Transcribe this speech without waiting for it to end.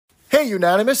Hey,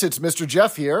 Unanimous, it's Mr.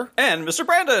 Jeff here. And Mr.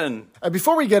 Brandon. And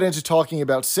before we get into talking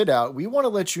about Sit Out, we want to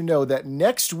let you know that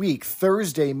next week,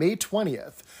 Thursday, May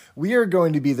 20th, we are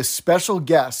going to be the special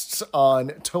guests on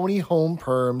Tony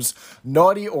Homeperm's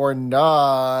Naughty or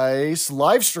Nice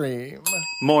live stream.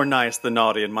 More nice than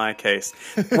naughty in my case.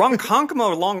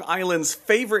 Ronkonkoma, Long Island's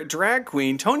favorite drag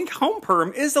queen, Tony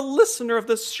Homeperm, is a listener of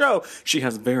this show. She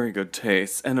has very good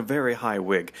taste and a very high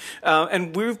wig.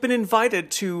 And we've been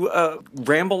invited to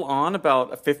ramble on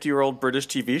about a 50-year-old British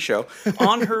TV show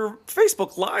on her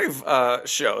Facebook Live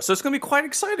show. So it's going to be quite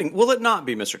exciting. Will it not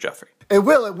be, Mr. Jeffrey? It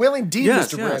will indeed, Yes,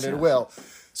 Mr. yes, Brandon, yes. it will.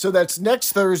 So that's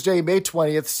next Thursday, May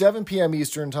 20th, 7 p.m.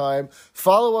 Eastern Time.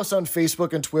 Follow us on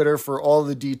Facebook and Twitter for all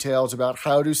the details about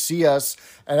how to see us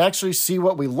and actually see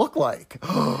what we look like.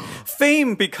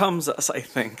 Fame becomes us, I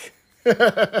think.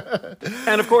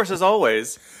 And of course, as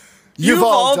always, You've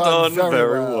all done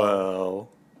very well. well.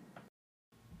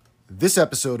 This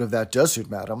episode of That Does Suit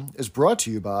Madam is brought to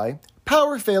you by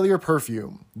Power Failure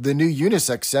Perfume, the new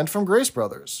unisex scent from Grace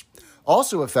Brothers.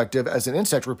 Also effective as an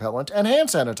insect repellent and hand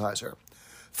sanitizer.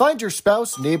 Find your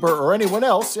spouse, neighbor, or anyone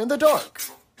else in the dark.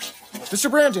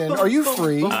 Mr. Brandon, are you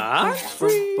free? I'm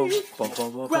free.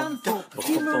 Ground floor,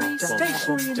 perfumery,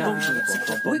 stationery and lotions,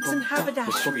 wigs and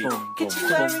haberdashery, kitchen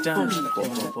wearing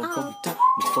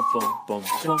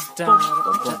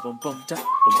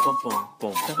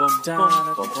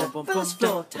First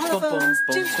floor, telephones,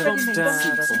 juice ready-made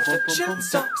suits, shirts,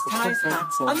 socks, ties,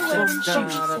 hats, underwear and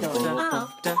shoes.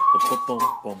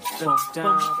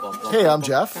 Hey, I'm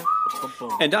Jeff.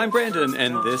 And I'm Brandon,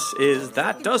 and this is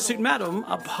That Does Suit Madam,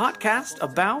 a podcast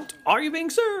about Are You Being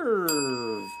Served?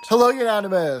 Hello,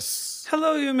 Unanimous.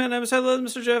 Hello, you man. Hello,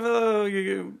 Mr. Jeff. Hello,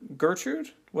 you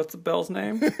Gertrude? What's the bell's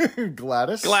name?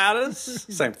 Gladys. Gladys?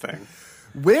 Same thing.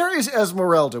 Where is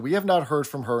Esmeralda? We have not heard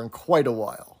from her in quite a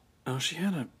while. Oh, she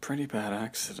had a pretty bad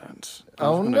accident.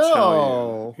 Oh, gonna no.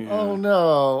 tell you. Yeah. Oh,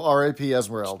 no. R.I.P.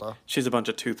 Esmeralda. She's a bunch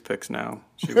of toothpicks now.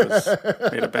 She was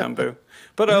made of bamboo.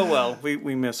 But oh well,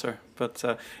 we miss her. But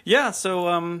so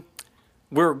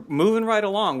we're moving right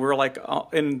along. We're like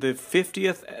in the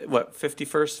 50th,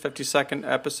 51st, 52nd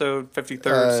episode,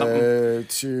 53rd,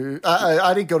 something.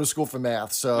 I didn't go to school for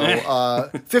math,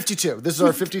 so 52. This is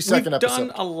our 52nd We've episode.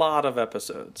 done a lot of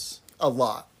episodes. A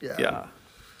lot, yeah. Yeah.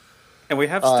 And we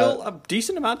have still a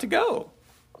decent amount to go.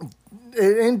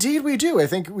 Indeed, we do. I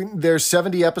think there's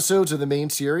 70 episodes of the main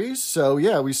series, so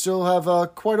yeah, we still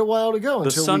have quite a while to go The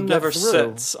until sun we get never through.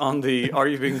 sets on the Are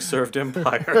You Being Served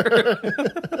empire.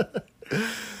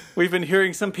 We've been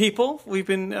hearing some people. We've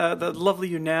been the lovely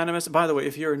Unanimous. By the way,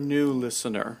 if you're a new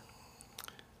listener,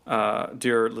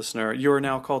 dear listener, you are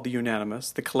now called the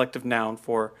Unanimous, the collective noun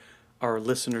for our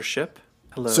listenership.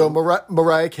 Hello. So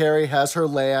Mariah Carey has her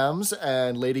lambs,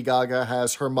 and Lady Gaga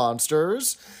has her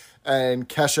monsters, and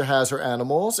Kesha has her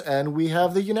animals, and we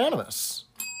have the Unanimous.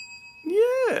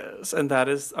 Yes, and that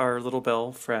is our little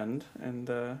bell friend,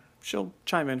 and she'll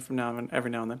chime in from every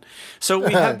now and then. So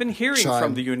we have been hearing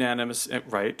from the Unanimous,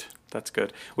 right? That's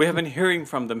good. We have been hearing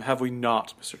from them, have we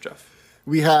not, Mr. Jeff?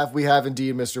 We have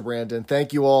indeed, Mr. Brandon.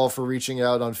 Thank you all for reaching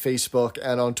out on Facebook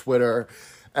and on Twitter.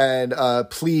 And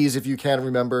please, if you can,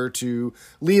 remember to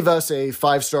leave us a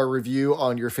 5-star review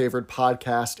on your favorite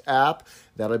podcast app.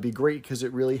 That'd be great because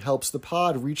it really helps the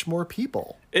pod reach more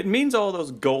people. It means all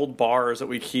those gold bars that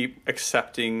we keep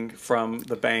accepting from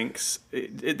the banks,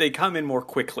 they come in more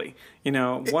quickly. You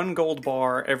know, one gold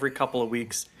bar every couple of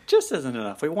weeks just isn't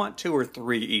enough. We want 2 or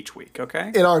 3 each week,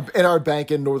 okay? In our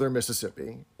bank in northern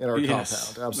Mississippi, in our Yes,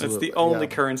 compound, absolutely. it's the only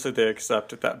yeah. currency they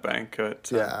accept at that bank.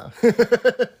 Yeah.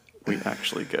 We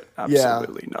actually get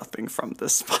absolutely nothing from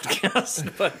this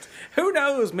podcast, but who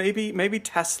knows? Maybe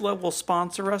Tesla will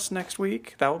sponsor us next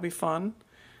week. That would be fun.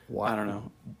 Wow. I don't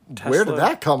know. Where did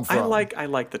that come from? I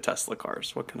like the Tesla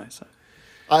cars. What can I say?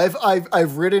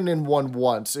 I've ridden in one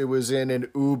once. It was in an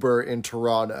Uber in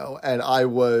Toronto, and I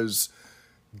was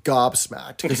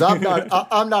gobsmacked because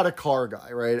I'm not a car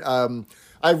guy, right?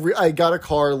 I got a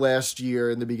car last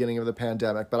year in the beginning of the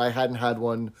pandemic, but I hadn't had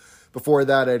one. Before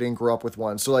that, I didn't grow up with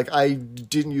one. So, I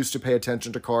didn't used to pay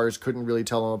attention to cars, couldn't really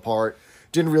tell them apart,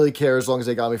 didn't really care as long as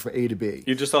they got me from A to B.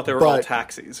 You just thought they were all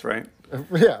taxis, right?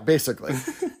 Yeah, basically.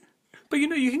 But,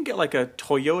 you can get like a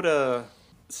Toyota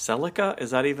Celica.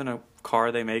 Is that even a car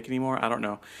they make anymore? I don't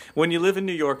know. When you live in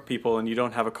New York, people, and you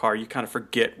don't have a car, you kind of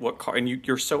forget what car, and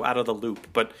you're so out of the loop.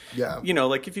 But, yeah.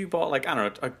 Like if you bought, I don't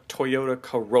know, a Toyota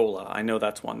Corolla, I know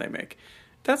that's one they make.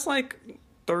 That's like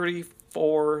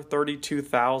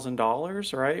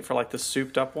 $32,000, right? For the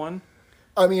souped up one.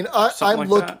 I mean, I'm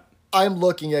looking. I'm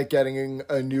looking at getting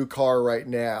a new car right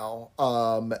now,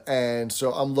 and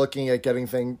so I'm looking at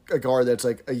getting a car that's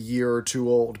like a year or two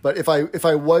old. But if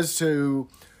I was to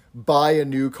buy a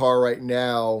new car right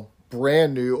now,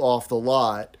 brand new off the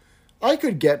lot, I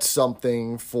could get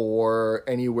something for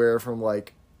anywhere from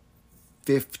like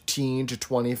 15 to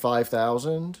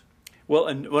 25,000. Well,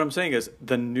 and what I'm saying is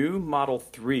the new Model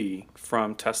 3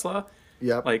 from Tesla,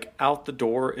 Yep. like out the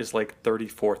door is like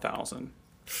 34,000.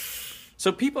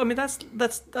 So people, I mean, that's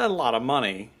a lot of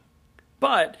money,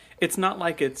 but it's not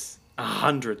like it's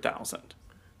 100,000.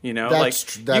 You know,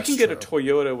 That's like you can get a true.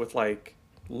 Toyota with like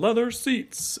leather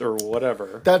seats or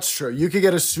whatever. That's true. You could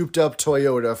get a souped up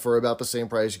Toyota for about the same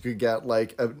price you could get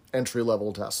like an entry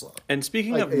level Tesla. And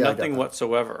speaking of yeah, I got nothing that.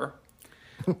 whatsoever,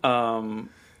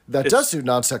 That does do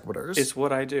non sequiturs. it's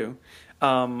what I do.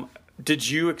 Did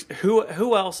you?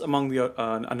 Who else among the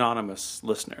anonymous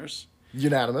listeners?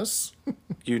 Unanimous.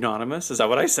 Unanimous? Is that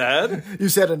what I said? You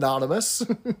said anonymous.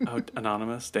 Oh,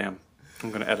 anonymous. Damn,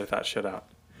 I'm gonna edit that shit out.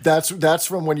 That's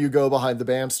from when you go behind the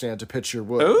bandstand to pitch your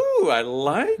wood. Ooh, I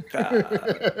like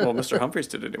that. Well, Mr. Humphreys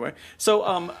did anyway. So,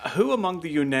 who among the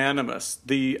unanimous,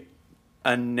 the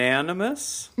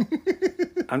anonymous?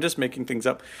 I'm just making things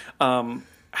up.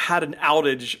 Had an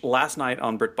outage last night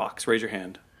on BritBox. Raise your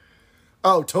hand.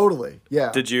 Oh, totally.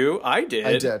 Yeah. Did you? I did.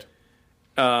 I did.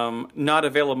 Not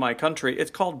available in my country.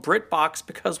 It's called BritBox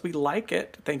because we like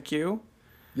it. Thank you.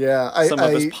 Yeah. Some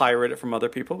of us pirate it from other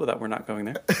people, but we're not going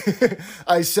there.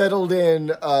 I settled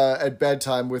in at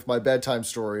bedtime with my bedtime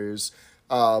stories,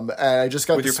 and I just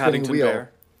got With the your spinning Paddington wheel.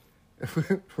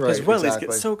 Bear. Right, As wellies exactly.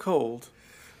 get so cold.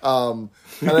 And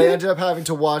I ended up having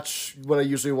to watch what I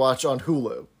usually watch on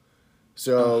Hulu.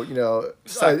 So,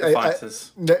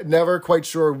 Sacrifices. Never quite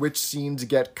sure which scenes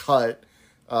get cut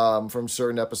from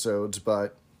certain episodes,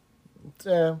 but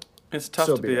It's tough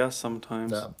So to be be it. us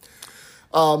sometimes.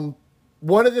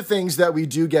 one of the things that we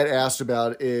do get asked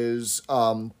about is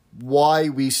why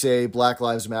we say Black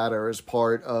Lives Matter as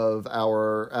part of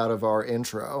our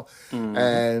intro. Mm-hmm.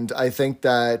 And I think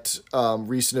that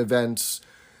recent events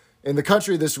in the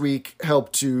country this week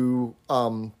helped to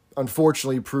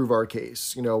unfortunately prove our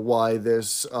case. You know, why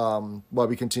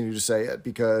we continue to say it,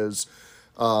 because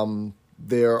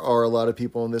there are a lot of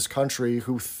people in this country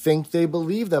who think they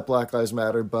believe that Black Lives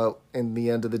Matter, but in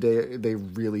the end of the day, they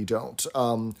really don't.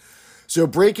 So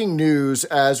breaking news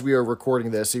as we are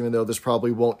recording this, even though this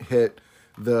probably won't hit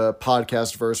the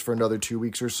podcast verse for another 2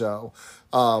 weeks or so.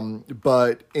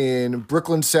 But in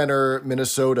Brooklyn Center,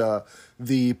 Minnesota,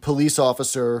 the police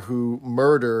officer who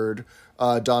murdered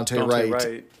Dante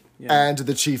Wright Yeah. and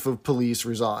the chief of police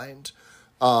resigned.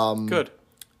 Good.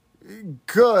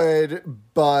 Good,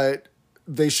 but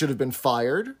they should have been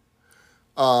fired.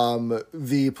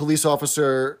 The police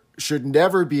officer should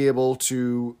never be able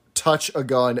to touch a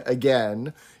gun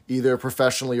again, either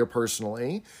professionally or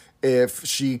personally, if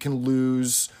she can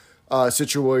lose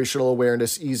situational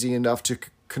awareness easy enough to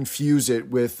confuse it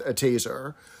with a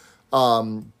taser.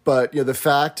 But the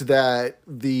fact that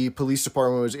the police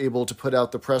department was able to put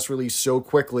out the press release so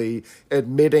quickly,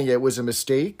 admitting it was a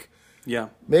mistake, Yeah.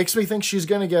 makes me think she's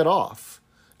going to get off,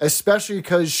 especially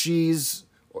because she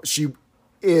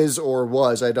is or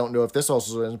was, I don't know if this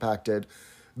also impacted,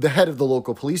 the head of the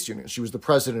local police union. She was the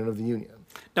president of the union.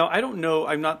 Now, I don't know.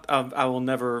 I'm not. I will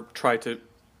never try to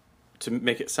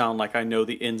make it sound like I know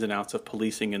the ins and outs of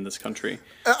policing in this country.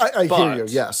 I hear you, But-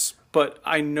 yes. But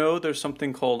I know there's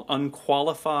something called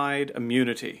unqualified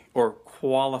immunity or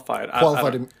qualified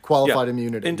Qualified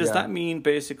immunity, And does yeah. that mean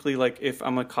basically like if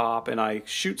I'm a cop and I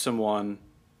shoot someone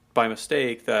by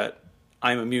mistake that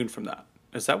I'm immune from that?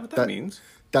 Is that what that means?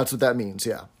 That's what that means,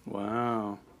 yeah.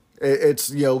 Wow. It's,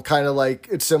 kind of like,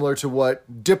 it's similar to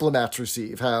what diplomats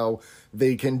receive, how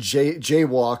they can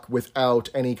jaywalk without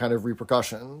any kind of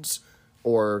repercussions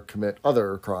or commit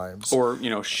other crimes. Or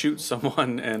shoot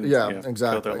someone and Yeah, kill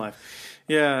exactly. their life.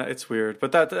 Yeah, it's weird,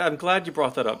 but I'm glad you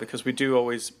brought that up because we do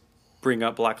always bring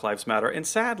up Black Lives Matter, and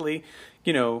sadly,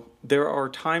 there are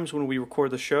times when we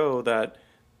record the show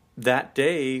that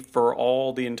day for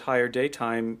all the entire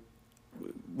daytime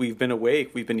we've been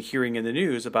awake, we've been hearing in the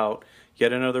news about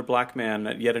yet another black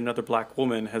man, yet another black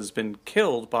woman has been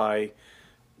killed by.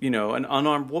 An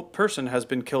unarmed person has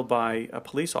been killed by a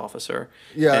police officer.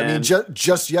 Yeah, I mean, And-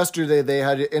 just yesterday they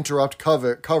had to interrupt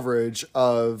coverage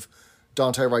of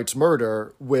Dante Wright's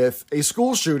murder with a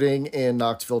school shooting in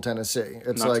Knoxville, Tennessee.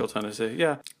 It's Knoxville, like, Tennessee.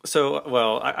 Yeah. So,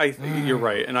 well, I you're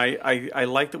right, and I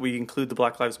like that we include the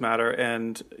Black Lives Matter,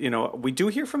 and we do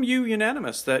hear from you,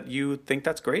 unanimous, that you think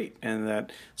that's great, and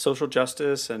that social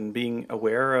justice and being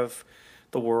aware of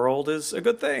the world is a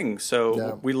good thing. So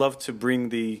Yeah. we love to bring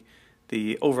the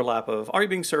the overlap of Are You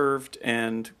Being Served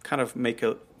and kind of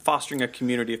fostering a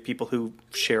community of people who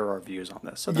share our views on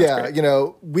this. So that's great. You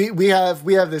know, we have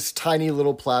this tiny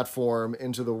little platform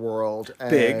into the world.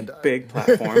 And, big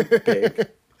platform, big.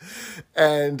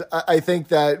 And I think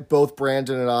that both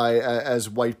Brandon and I, as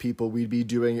white people, we'd be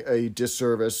doing a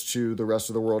disservice to the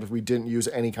rest of the world if we didn't use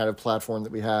any kind of platform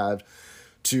that we have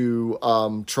to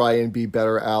try and be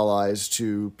better allies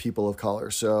to people of color.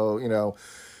 So, you know,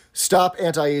 stop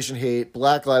anti-Asian hate.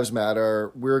 Black Lives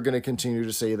Matter. We're going to continue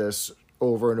to say this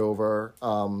over and over.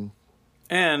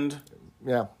 And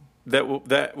yeah,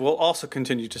 that will also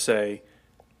continue to say,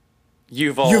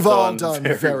 You've all done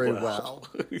very well.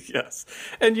 Yes.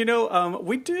 And, you know,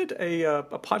 we did a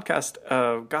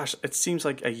podcast, gosh, it seems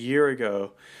like a year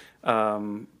ago.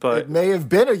 But it may have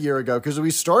been a year ago because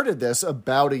we started this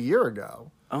about a year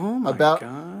ago. Oh, my gosh.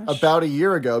 About a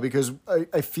year ago, because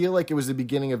I feel like it was the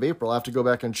beginning of April. I have to go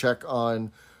back and check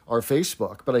on our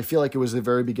Facebook, but I feel like it was the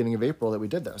very beginning of April that we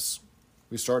did this.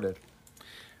 We started.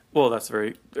 Well,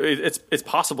 it's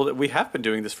possible that we have been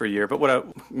doing this for a year, but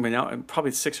now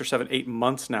probably 6 or 7, 8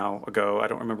 months now ago, I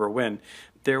don't remember when,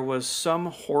 there was some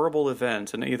horrible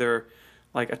event, and either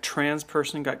like a trans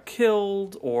person got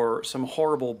killed or some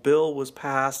horrible bill was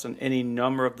passed in any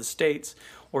number of the states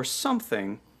or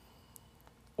something,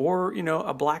 or, you know,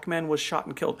 a black man was shot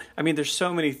and killed. I mean, there's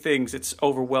so many things, it's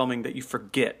overwhelming that you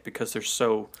forget because they're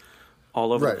so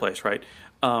all over the place, right?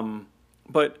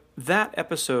 But that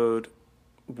episode,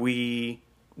 we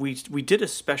did a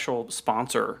special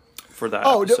sponsor for that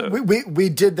episode. We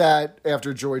did that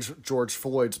after George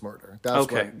Floyd's murder. That's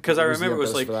okay, because I remember it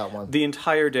was like the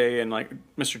entire day, and like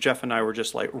Mr. Jeff and I were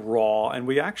just like raw, and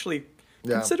we actually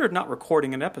considered not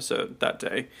recording an episode that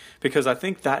day because I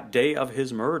think that day of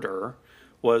his murder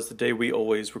was the day we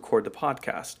always record the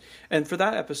podcast. And for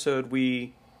that episode,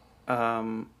 we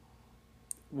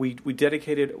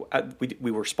dedicated.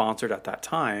 We were sponsored at that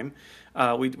time.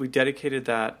 We dedicated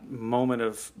that moment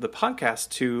of the podcast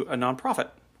to a nonprofit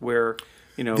where,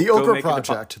 you know, the Okra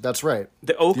Project. That's right.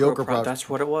 The Okra Project. That's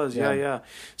what it was. Yeah.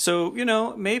 So, you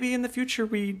know, maybe in the future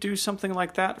we do something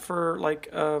like that for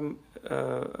like a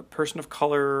person of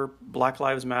color, Black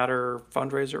Lives Matter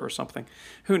fundraiser or something.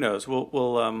 Who knows?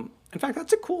 We'll. In fact,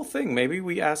 that's a cool thing. Maybe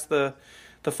we ask the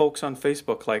folks on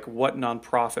Facebook, like, what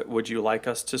nonprofit would you like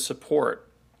us to support?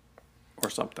 Or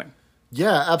something.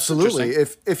 Yeah, absolutely.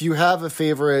 If you have a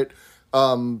favorite,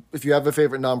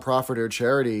 nonprofit or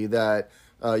charity that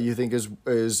you think is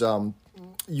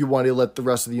you want to let the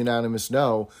rest of the Unanimous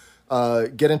know,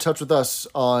 get in touch with us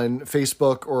on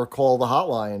Facebook or call the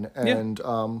hotline, and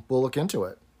we'll look into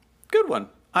it. Good one.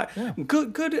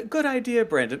 Good idea,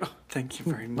 Brandon. Oh, thank you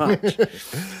very much.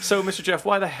 So, Mr. Jeff,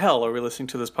 why the hell are we listening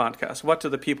to this podcast? What do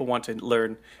the people want to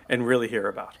learn and really hear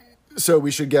about? So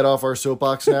we should get off our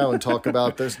soapbox now and talk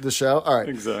about the show? All right.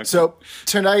 Exactly. So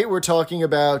tonight we're talking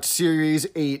about Series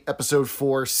 8, Episode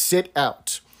 4, Sit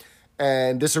Out.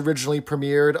 And this originally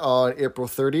premiered on April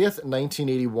 30th,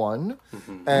 1981.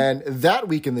 Mm-hmm. And that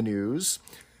week in the news,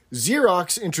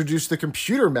 Xerox introduced the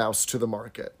computer mouse to the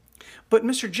market. But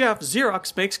Mr. Jeff,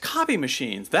 Xerox makes copy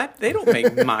machines. They don't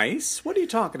make mice. What are you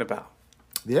talking about?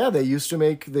 Yeah, they used to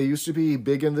be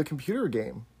big in the computer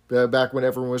game. Back when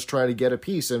everyone was trying to get a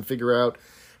piece and figure out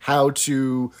how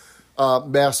to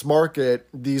mass market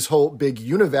these whole big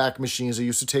UNIVAC machines that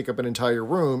used to take up an entire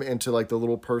room into like the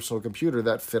little personal computer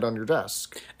that fit on your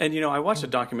desk. And, you know, I watched a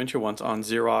documentary once on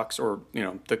Xerox, or, you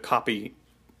know, the copy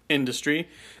industry.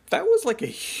 That was like a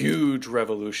huge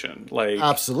revolution. Like,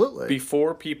 absolutely.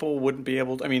 Before, people wouldn't be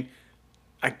able to, I mean,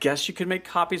 I guess you could make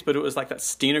copies, but it was like that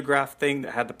stenograph thing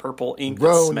that had the purple ink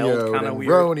that smelled kind of weird.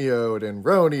 Ronioed.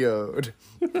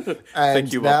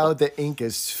 And now the ink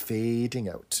is fading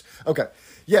out. Okay.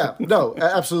 Yeah, no,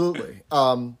 absolutely.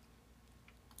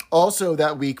 Also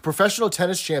that week, professional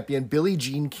tennis champion Billie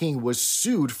Jean King was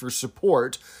sued for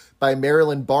support by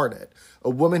Marilyn Barnett, a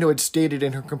woman who had stated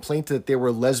in her complaint that they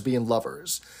were lesbian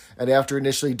lovers. And after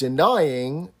initially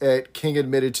denying it, King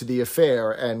admitted to the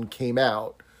affair and came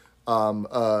out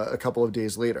a couple of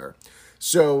days later.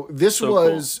 So this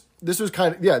was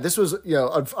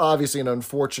obviously an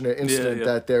unfortunate incident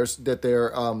that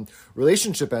their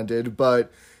relationship ended,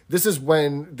 but this is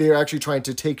when they're actually trying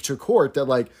to take to court that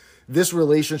like this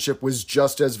relationship was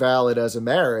just as valid as a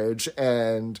marriage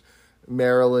and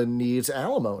Marilyn needs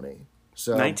alimony.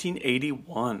 So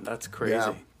 1981, that's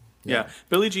crazy. Yeah.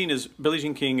 Billie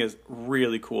Jean King is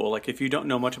really cool. Like, if you don't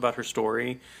know much about her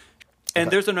story,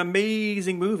 And there's an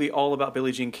amazing movie all about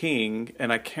Billie Jean King,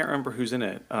 and I can't remember who's in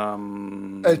it.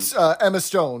 It's Emma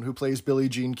Stone who plays Billie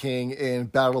Jean King in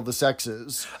Battle of the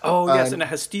Sexes. Oh, yes, and it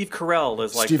has Steve Carell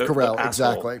as like Steve the Carell, asshole.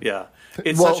 exactly. Yeah.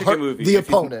 It's such a good movie. The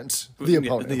opponent. The Yeah,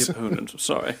 opponent. the opponent.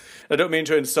 Sorry. I don't mean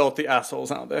to insult the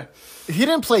assholes out there. He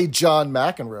didn't play John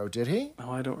McEnroe, did he? Oh,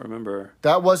 I don't remember.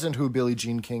 That wasn't who Billie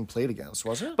Jean King played against,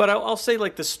 was it? But I'll say,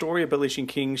 like, the story of Billie Jean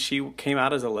King, she came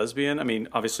out as a lesbian. I mean,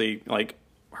 obviously, like,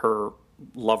 her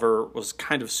lover was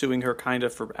kind of suing her, kind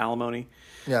of, for alimony.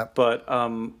 Yeah. But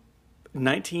I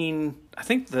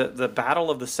think the Battle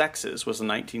of the Sexes was in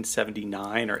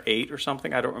 1979 or 8 or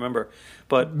something. I don't remember.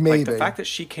 But like the fact that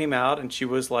she came out and she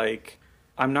was like,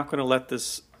 I'm not going to let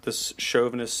this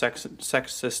chauvinist,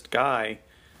 sexist guy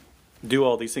do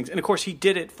all these things. And of course he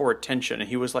did it for attention and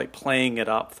he was like playing it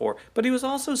up but he was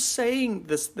also saying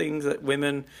this things that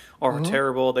women are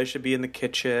terrible. They should be in the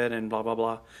kitchen and blah, blah,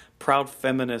 blah. Proud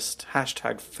feminist,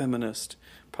 #feminist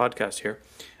podcast here.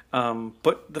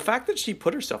 But the fact that she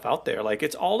put herself out there, like,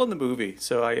 it's all in the movie.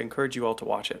 So I encourage you all to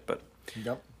watch it. But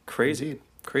crazy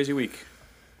week.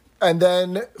 And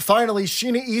then finally,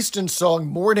 Sheena Easton's song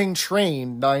Morning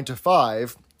Train 9 to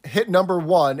 5 hit number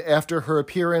 1 after her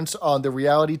appearance on the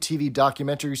reality TV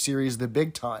documentary series The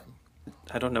Big Time.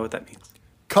 I don't know what that means.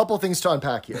 Couple things to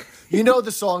unpack here. You know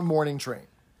the song Morning Train.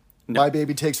 No. My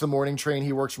baby takes the morning train.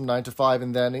 He works from 9 to 5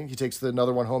 and then he takes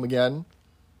another one home again.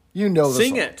 You know the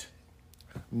Sing song. it.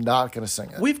 Not going to sing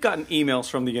it. We've gotten emails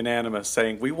from the Unanimous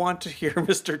saying, we want to hear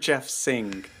Mr. Jeff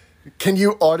sing. Can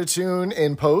you autotune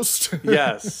in post?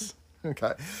 Yes.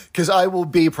 Okay. Because I will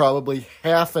be probably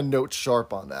half a note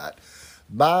sharp on that.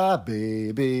 My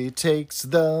baby takes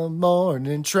the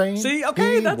morning train. See,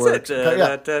 okay, that's works. it. Okay,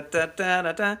 yeah.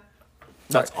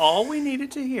 That's all we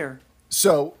needed to hear.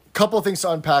 So, couple of things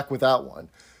to unpack with that one.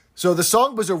 So, the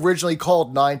song was originally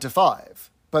called 9 to 5,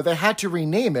 but they had to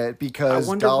rename it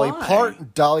because Dolly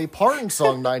Parton's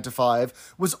song 9 to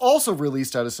 5 was also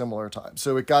released at a similar time.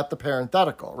 So, it got the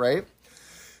parenthetical, right?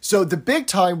 So, The Big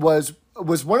Time was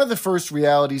one of the first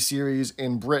reality series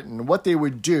in Britain. What they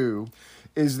would do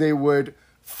is they would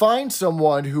find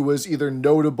someone who was either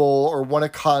notable or won a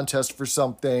contest for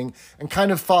something and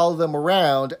kind of follow them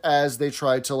around as they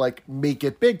tried to like make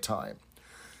it big time.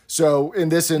 So in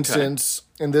this instance,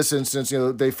 you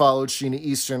know, they followed Sheena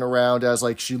Easton around as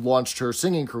like she launched her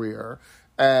singing career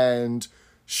and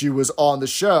she was on the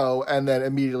show and then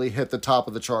immediately hit the top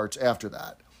of the charts after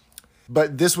that.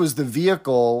 But this was the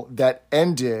vehicle that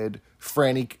ended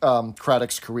Franny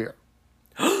Craddock's career.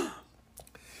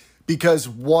 Because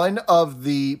one of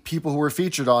the people who were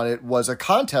featured on it was a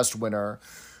contest winner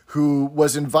who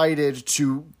was invited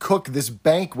to cook this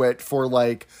banquet for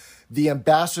like the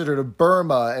ambassador to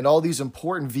Burma and all these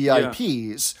important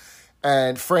VIPs. Yeah.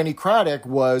 And Franny Craddock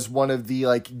was one of the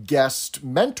like guest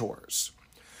mentors.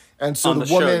 And so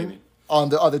the woman on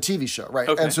the TV show, right?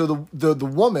 Okay. And so the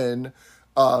woman,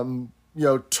 you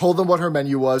know, told them what her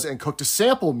menu was and cooked a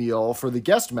sample meal for the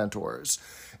guest mentors.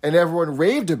 And everyone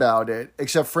raved about it,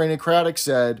 except Franny Craddock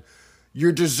said,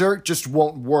 your dessert just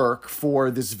won't work for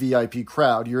this VIP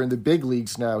crowd. You're in the big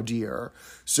leagues now, dear.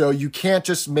 So you can't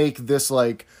just make this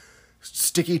like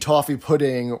sticky toffee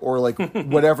pudding or like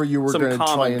whatever you were going to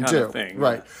try and do. Thing,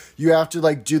 right. Yeah. You have to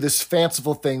like do this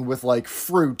fanciful thing with like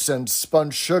fruits and spun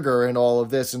sugar and all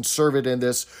of this and serve it in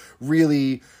this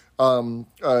really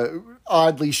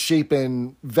oddly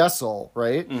shapen vessel,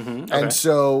 right? Mm-hmm. Okay. And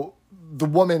so the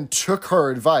woman took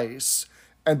her advice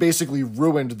and basically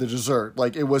ruined the dessert.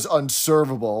 Like, it was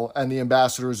unservable, and the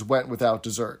ambassadors went without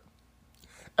dessert.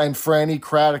 And Franny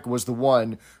Craddock was the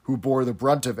one who bore the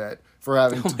brunt of it for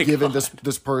having given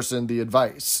this person the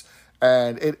advice.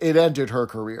 And it ended her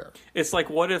career. It's like,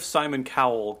 what if Simon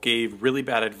Cowell gave really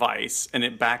bad advice, and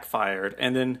it backfired,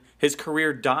 and then his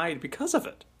career died because of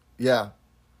it? Yeah.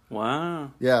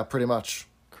 Wow. Yeah, pretty much.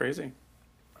 Crazy.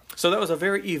 So that was a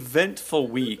very eventful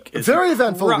week. It was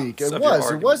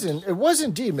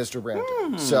indeed, Mr.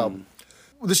 Brandon. So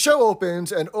the show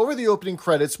opens, and over the opening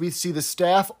credits, we see the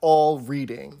staff all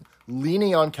reading,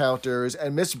 leaning on counters,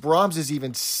 and Miss Brahms is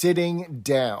even sitting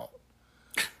down.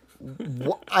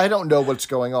 I don't know what's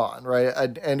going on,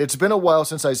 right? And it's been a while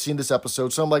since I've seen this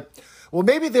episode, so I'm like, well,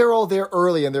 maybe they're all there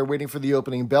early and they're waiting for the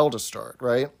opening bell to start,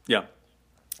 right? Yeah.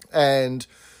 And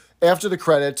after the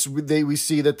credits, we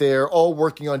see that they're all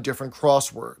working on different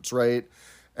crosswords, right?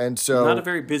 And so not a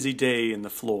very busy day in the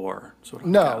floor.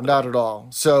 No, not at all.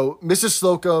 So Mrs.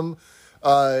 Slocum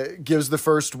gives the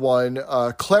first one,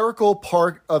 clerical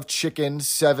part of chicken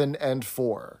 7 and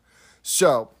 4.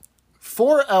 So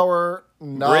for our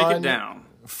break it down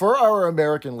for our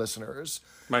American listeners,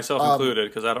 myself included,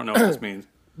 because I don't know what this means.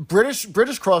 British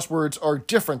crosswords are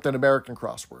different than American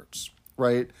crosswords,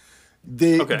 right?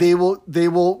 Okay. They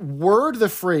will word the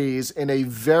phrase in a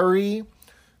very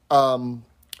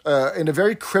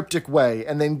cryptic way,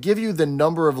 and then give you the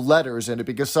number of letters in it,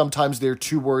 because sometimes they're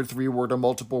 2-word, 3-word, or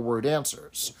multiple word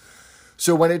answers.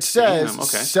 So when it says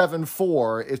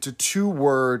 7-4, it's a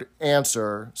 2-word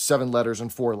answer, 7 letters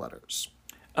and 4 letters.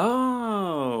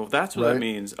 Oh, that's what that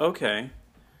means. Okay.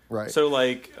 Right. So,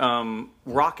 like,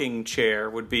 rocking chair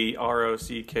would be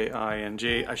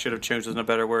ROCKING. I should have chosen a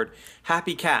better word.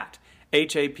 Happy cat.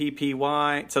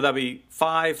 HAPPY. So that'd be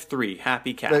 5-3.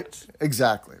 Happy cat. Right.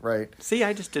 Exactly. Right. See,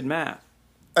 I just did math.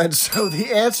 And so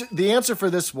the answer for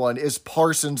this one is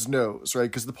Parson's nose, right?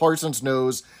 Because the Parson's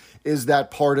nose is that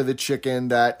part of the chicken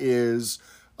that is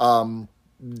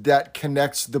that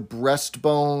connects the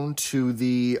breastbone to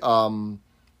the breastbone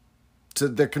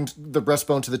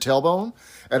to the tailbone,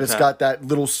 and it's got that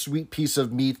little sweet piece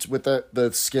of meat with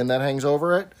the skin that hangs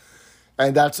over it.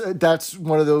 And that's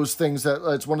one of those things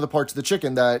it's one of the parts of the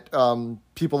chicken that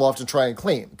people often try and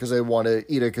clean because they want to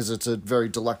eat it because it's a very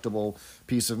delectable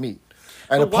piece of meat.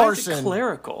 And but why is it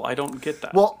clerical? I don't get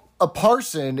that. Well, a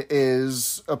parson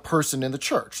is a person in the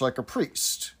church, like a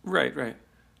priest. Right.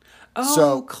 Oh,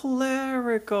 So-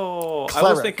 clerical. I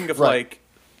was Cleric, thinking of right. like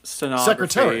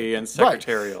stenography and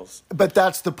secretarials. Right. But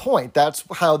that's the point. That's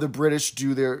how the British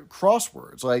do their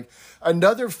crosswords. Like,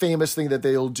 another famous thing that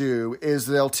they'll do is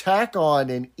they'll tack on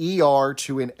an ER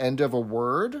to an end of a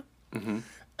word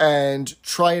and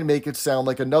try and make it sound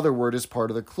like another word is part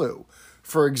of the clue.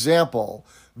 For example,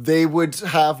 they would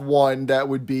have one that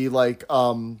would be like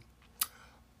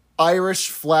Irish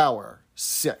flower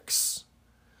 6.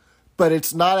 But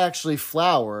it's not actually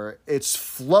flower, it's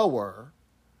flower.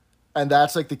 And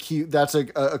that's like the key. That's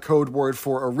like a code word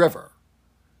for a river.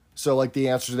 So like the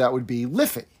answer to that would be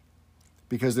Liffey,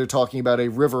 because they're talking about a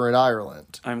river in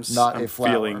Ireland, I'm a flower.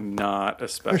 feeling not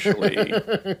especially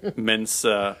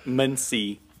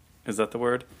mincy. Is that the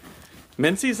word?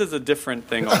 Mincies is a different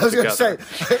thing I was altogether. going to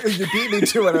say, you beat me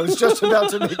to it. I was just about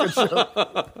to make a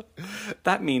joke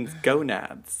That means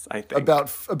gonads, I think. about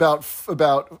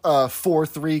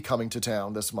 4-3 coming to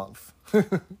town this month.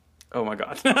 Oh my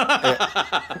god.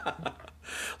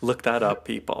 Look that up,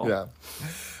 people. Yeah.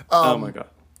 Oh my god.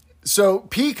 So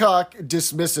Peacock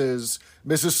dismisses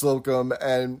Mrs. Slocum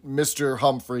and Mr.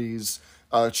 Humphreys'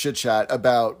 chit-chat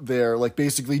about their, like,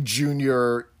 basically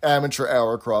junior amateur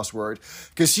hour crossword,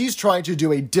 because she's trying to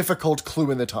do a difficult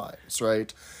clue in the times,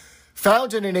 right?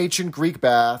 Found in an ancient Greek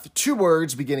bath, 2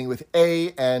 words beginning with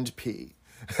A and P.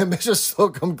 And Mrs.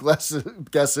 Slocum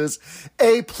guesses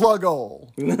a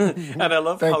plug-hole. And I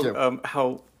love Thank you.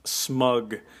 How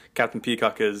smug Captain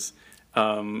Peacock is.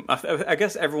 I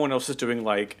guess everyone else is doing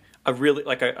like a really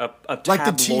like a Like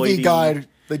the TV tabloidy- guide.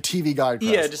 The TV guide.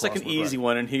 Yeah, just like an crossword, easy right.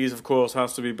 one, and he's of course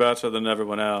has to be better than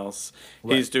everyone else.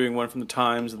 Right. He's doing one from the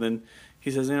Times, and then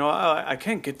he says, I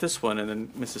can't get this one, and then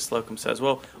Mrs. Slocum says,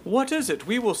 well, what is it?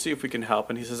 We will see if we can help.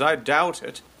 And he says, I doubt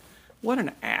it. What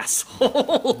an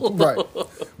asshole! Right.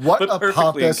 What But a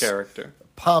perfectly in character.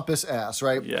 pompous ass,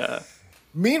 right? Yeah.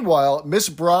 Meanwhile, Miss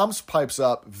Brahms pipes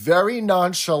up very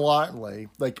nonchalantly,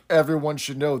 like everyone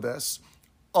should know this,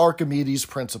 Archimedes'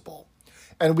 principle.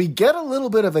 And we get a little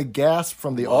bit of a gasp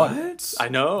from the audience. I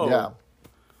know. Yeah.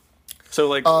 So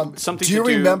like something. Do you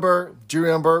to do.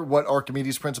 remember what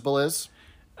Archimedes' principle is?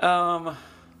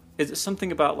 Is it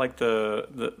something about like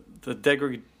the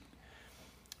degree?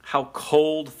 How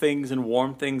cold things and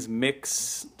warm things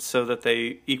mix so that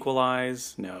they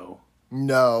equalize? No.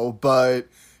 No, but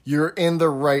you're in the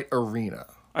right arena.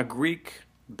 A Greek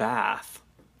bath.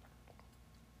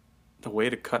 The way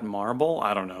to cut marble?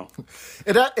 I don't know.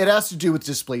 It has to do with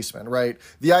displacement, right?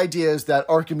 The idea is that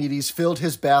Archimedes filled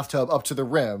his bathtub up to the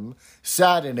rim,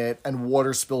 sat in it, and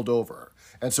water spilled over.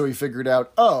 And so he figured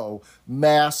out,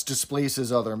 mass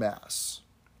displaces other mass.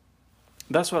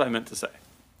 That's what I meant to say.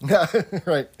 Yeah,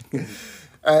 right.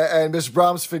 And Miss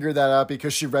Brahms figured that out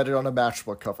because she read it on a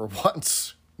matchbook cover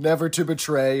once. Never to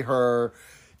betray her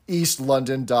East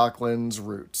London Docklands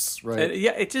roots, right?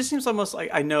 Yeah, it just seems almost like,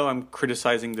 I know I'm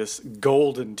criticizing this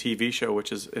golden TV show,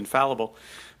 which is infallible,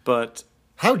 but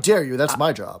How dare you? That's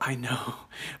my job. I know.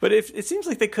 But it seems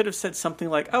like they could have said something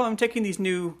like, I'm taking these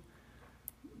new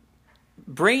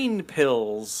brain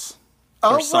pills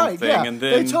or something. Yeah. And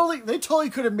then They totally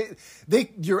could have made.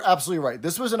 You're absolutely right.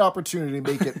 This was an opportunity to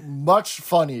make it much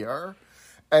funnier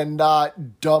and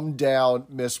not dumb down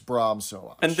Miss Brahms so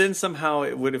much. And then somehow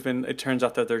it would have been, it turns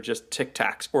out that they're just Tic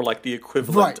Tacs or like the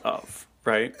equivalent of,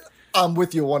 right? I'm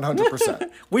with you 100%.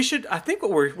 We should, I think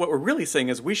what we're really saying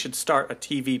is we should start a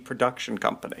TV production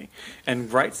company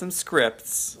and write some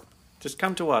scripts Just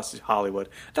come to us, Hollywood.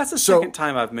 That's the So- second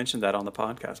time I've mentioned that on the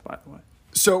podcast, by the way.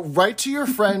 So write to your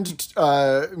friend,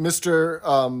 Mr.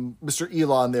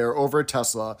 Elon there over at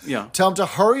Tesla. Yeah. Tell him to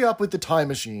hurry up with the time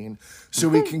machine so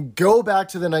we can go back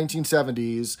to the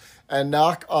 1970s and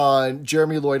knock on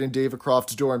Jeremy Lloyd and David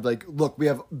Croft's door and be like, look, we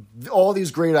have all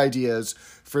these great ideas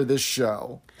for this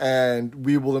show and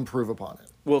we will improve upon it.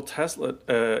 Well, Tesla,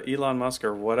 Elon Musk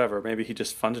or whatever, maybe he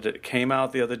just funded it. It came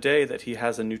out the other day that he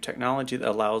has a new technology that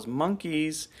allows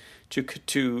monkeys to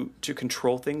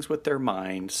control things with their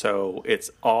mind. So it's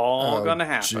all going to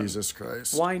happen. Jesus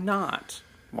Christ. Why not?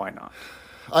 Why not?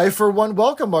 I, for one,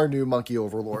 welcome our new monkey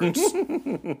overlords.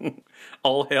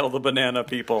 All hail the banana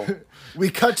people. We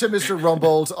cut to Mr.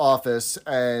 Rumbold's office,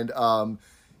 and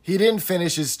he didn't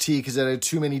finish his tea because it had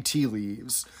too many tea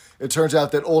leaves. It turns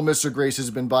out that old Mr. Grace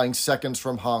has been buying seconds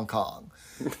from Hong Kong.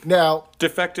 Now,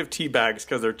 Defective tea bags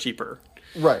because they're cheaper.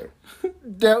 right.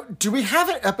 Now, do we have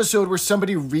an episode where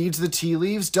somebody reads the tea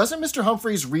leaves? Doesn't Mr.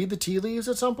 Humphreys read the tea leaves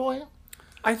at some point?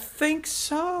 I think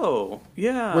so.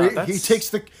 Yeah. Where he takes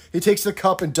the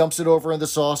cup and dumps it over in the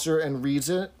saucer and reads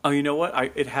it? Oh, you know what?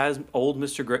 It has young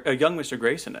Mr.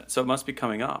 Grace in it, so it must be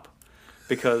coming up.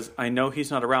 Because I know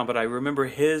he's not around, but I remember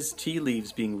his tea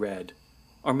leaves being read.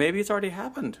 Or maybe it's already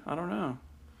happened. I don't know.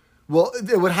 Well,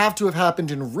 it would have to have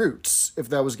happened in Roots if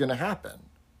that was going to happen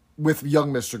with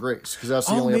young Mr. Grace, because that's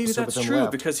the only maybe episode that's with him true,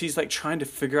 left. because he's like trying to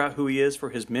figure out who he is for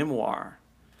his memoir.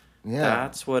 Yeah.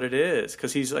 That's what it is.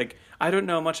 Because he's like, I don't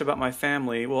know much about my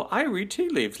family. Well, I read tea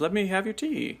leaves. Let me have your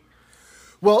tea.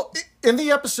 Well, in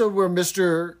the episode where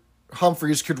Mr.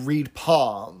 Humphreys could read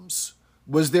palms,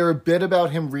 was there a bit about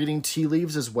him reading tea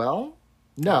leaves as well?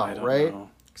 No, I don't right?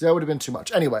 know. Because that would have been too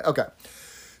much. Anyway, okay. Too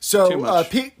So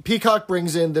much. Peacock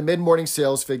brings in the mid-morning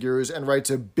sales figures and writes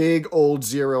a big old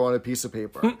 0 on a piece of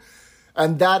paper.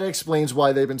 And that explains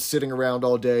why they've been sitting around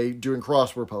all day doing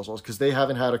crossword puzzles, because they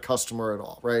haven't had a customer at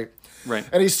all, right? Right.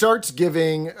 And he starts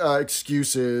giving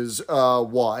excuses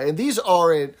why. And these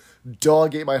aren't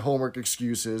dog ate my homework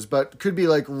excuses, but could be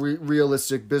like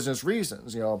realistic business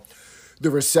reasons. You know, the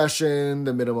recession,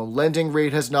 the minimum lending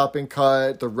rate has not been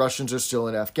cut, the Russians are still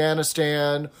in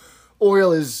Afghanistan,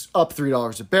 oil is up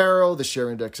 $3 a barrel, the share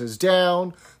index is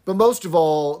down, but most of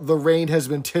all, the rain has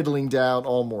been tiddling down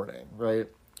all morning, right?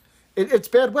 It's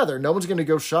bad weather. No one's going to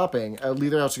go shopping,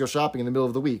 leave their house to go shopping in the middle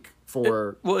of the week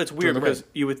for. Well, it's during weird the because rain.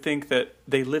 you would think that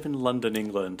they live in London,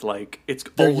 England. Like, it's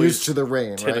They're always used to the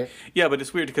rain, right? Yeah, but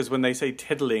it's weird because when they say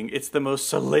tiddling, it's the most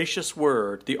salacious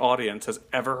word the audience has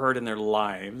ever heard in their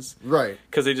lives. Right.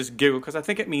 Because they just giggle. Because I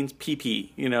think it means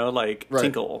pee-pee, like Right.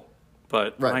 tinkle.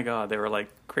 But Right. my God, they were like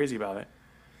crazy about it.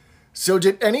 So,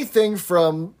 did anything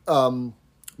from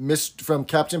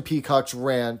Captain Peacock's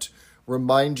rant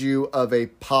remind you of a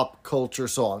pop culture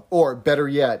song? Or better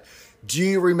yet, do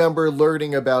you remember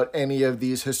learning about any of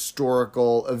these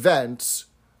historical events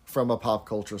from a pop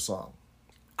culture song?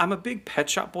 I'm a big Pet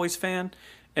Shop Boys fan,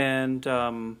 and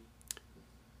I'm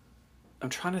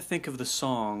trying to think of the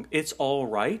song. It's All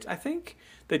Right, I think.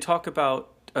 They talk about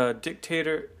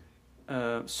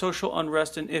social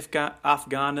unrest in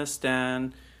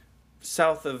Afghanistan.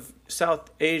 South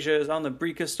Asia is on the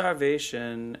brink of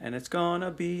starvation, and it's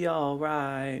gonna be all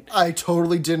right. I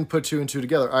totally didn't put two and two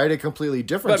together. I had a completely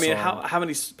different But I mean, song. how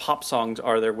many pop songs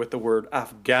are there with the word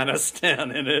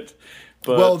Afghanistan in it?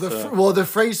 But, Well, the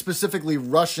phrase specifically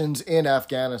Russians in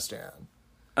Afghanistan.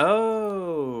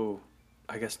 oh,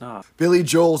 I guess not. Billy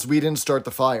Joel's "We Didn't Start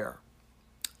the Fire,"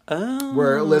 Oh,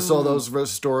 where it lists all those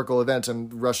historical events,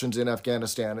 and Russians in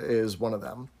Afghanistan is one of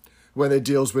them. When it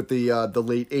deals with the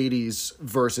late '80s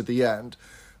verse at the end,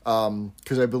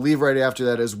 because I believe right after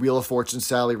that is "Wheel of Fortune,"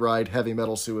 "Sally Ride," "Heavy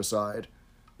Metal Suicide."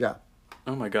 Yeah,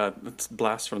 oh my God, that's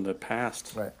blast from the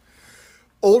past. right.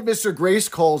 Old Mr. Grace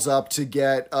calls up to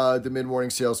get the mid-morning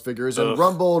sales figures, and Ugh.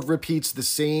 Rumbold repeats the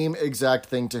same exact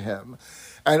thing to him.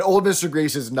 And old Mr.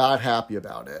 Grace is not happy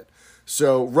about it.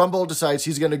 So Rumbold decides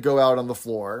he's going to go out on the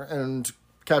floor, and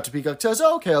Captain Peacock says,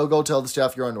 oh, okay, I'll go tell the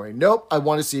staff you're on your way. Nope, I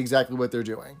want to see exactly what they're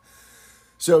doing.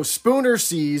 So Spooner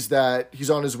sees that he's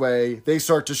on his way. They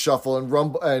start to shuffle,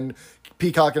 and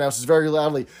Peacock announces very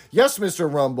loudly, "Yes, Mr.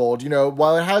 Rumbold.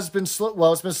 While it's been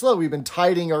slow, we've been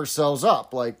tidying ourselves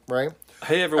up. Right?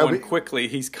 Hey everyone, quickly,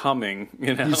 he's coming.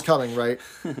 He's coming, right?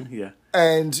 Yeah.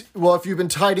 And if you've been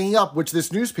tidying up, what's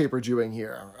this newspaper doing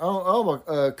here?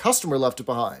 A customer left it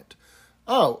behind.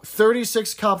 Oh,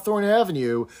 36 Copthorne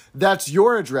Avenue. That's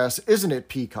your address, isn't it,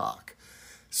 Peacock?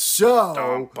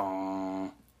 So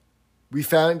Bum. we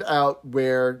found out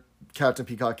where Captain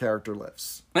Peacock character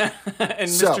lives. And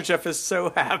Mr. Jeff is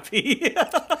so happy.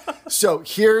 So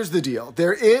here's the deal.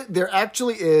 There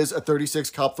actually is a 36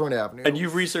 Copthorne Avenue. And you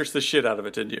researched the shit out of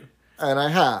it, didn't you? and I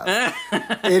have.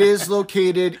 It is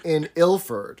located in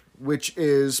Ilford, which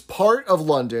is part of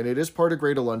London. It is part of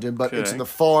Greater London, but it's in the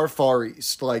far, far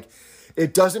east. Like,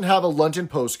 it doesn't have a London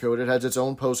postcode. It has its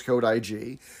own postcode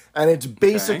IG, and it's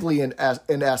basically in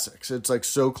Essex. It's like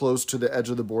so close to the edge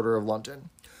of the border of London.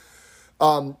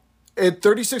 At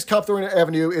 36 Copthorne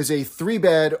Avenue is a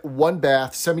 3-bed,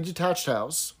 1-bath, semi-detached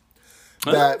house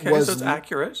that so it's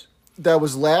accurate. That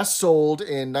was last sold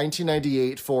in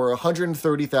 1998 for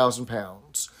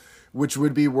 £130,000, which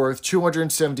would be worth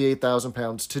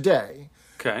 £278,000 today.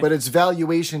 Okay. But its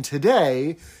valuation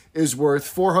today is worth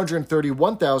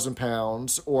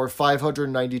 £431,000 or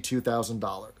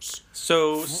 $592,000.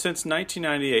 So since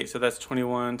 1998, so that's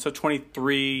 21, so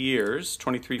 23 years,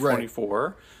 23, Right.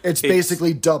 24. It's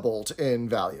basically doubled in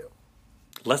value.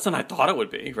 Less than I thought it would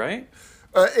be, right?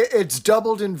 It's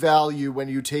doubled in value when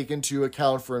you take into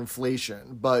account for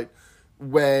inflation, but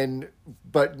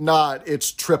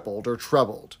it's tripled or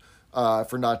trebled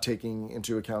for not taking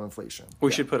into account inflation.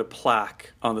 We should put a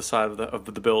plaque on the side of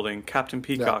the building. Captain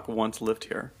Peacock once lived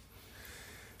here.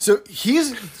 So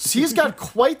he's got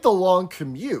quite the long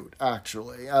commute,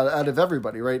 actually, out of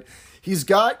everybody, right? He's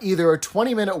got either a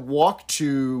 20-minute walk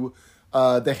to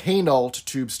the Hainault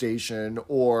tube station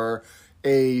or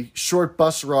a short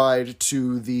bus ride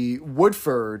to the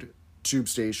Woodford tube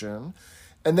station,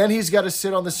 and then he's got to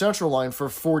sit on the Central line for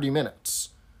 40 minutes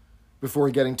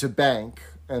before getting to Bank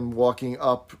and walking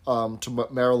up to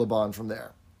Marylebone from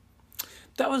there.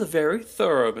 That was very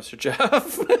thorough, Mr.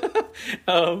 Jeff.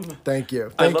 Thank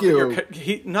you. I Thank love you.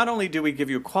 that not only do we give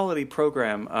you a quality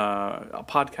program,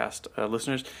 podcast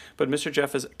listeners, but Mr.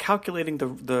 Jeff is calculating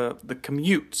the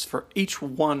commutes for each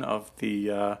one of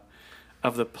the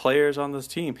players on this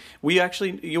team.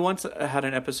 You once had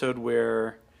an episode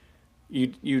where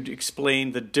you'd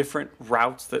explain the different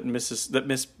routes that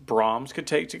Miss Brahms could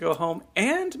take to go home,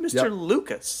 and Mr.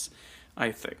 Lucas,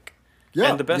 I think.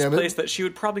 Yeah, and the best place that she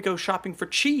would probably go shopping for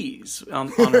cheese on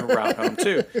her route home,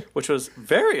 too, which was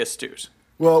very astute.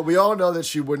 Well, we all know that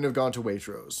she wouldn't have gone to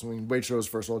Waitrose. I mean, Waitrose,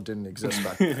 first of all, didn't exist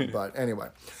back then. But anyway.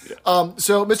 Yeah.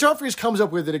 So Mr. Humphries comes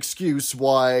up with an excuse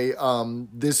why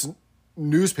this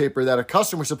newspaper that a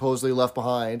customer supposedly left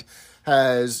behind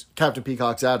has Captain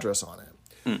Peacock's address on it.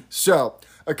 So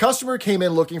a customer came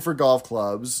in looking for golf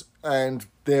clubs, and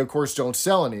they, of course, don't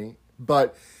sell any.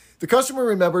 But the customer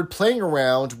remembered playing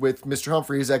around with Mr.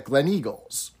 Humphries at Glen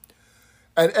Eagles.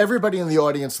 And everybody in the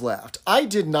audience laughed. I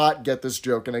did not get this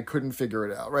joke, and I couldn't figure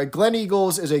it out, right? Glen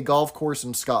Eagles is a golf course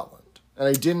in Scotland. And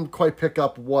I didn't quite pick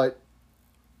up what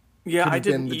I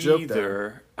didn't the joke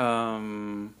either.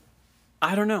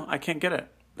 I don't know. I can't get it.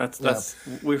 That's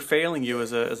we're failing you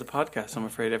as a podcast, I'm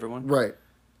afraid, everyone. Right.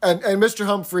 And Mr.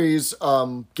 Humphries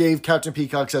gave Captain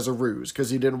Peacock's as a ruse because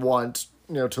he didn't want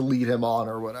to lead him on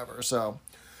or whatever. So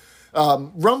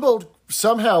Rumbold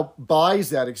somehow buys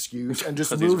that excuse and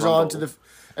just moves on to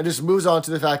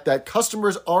the fact that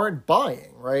customers aren't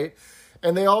buying, right?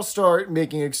 And they all start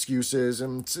making excuses,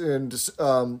 and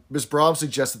Miss Brahms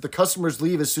suggests that the customers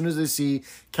leave as soon as they see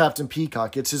Captain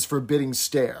Peacock. It's his forbidding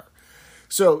stare.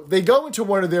 So they go into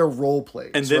one of their role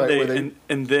plays, and then right,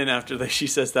 and then after she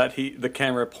says that, the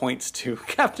camera points to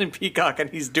Captain Peacock, and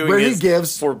he's doing where his he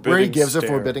gives stare. a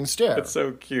forbidding stare. It's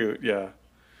so cute, yeah.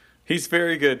 He's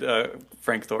very good,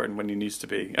 Frank Thornton, when he needs to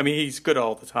be. I mean, he's good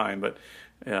all the time, but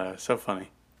so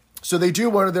funny. So they do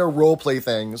one of their role play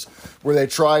things where they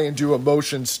try and do a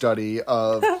motion study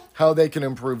of how they can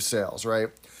improve sales, right?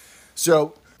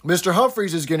 So Mr.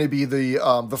 Humphries is going to be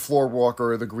the floor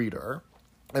walker or the greeter.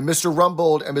 And Mr.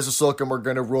 Rumbold and Mrs. Slocum are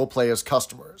going to role play as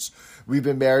customers. We've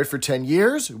been married for 10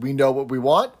 years. We know what we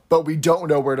want, but we don't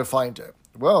know where to find it.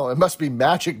 Well, it must be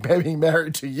magic being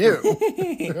married to you.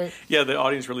 Right? Yeah, the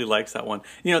audience really likes that one.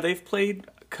 They've played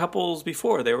couples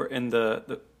before. They were in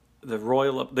the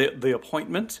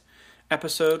Appointment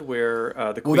episode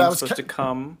where the Queen's supposed to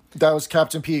come. That was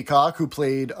Captain Peacock, who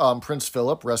played Prince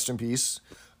Philip, rest in peace.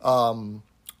 And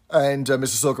Mrs.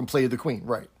 Slocum played the Queen,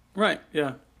 right? Right,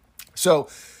 yeah. So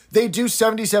they do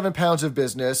 77 pounds of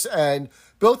business, and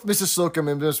both Mrs. Slocum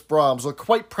and Miss Brahms look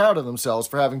quite proud of themselves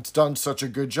for having done such a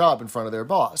good job in front of their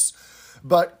boss.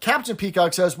 But Captain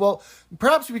Peacock says, well,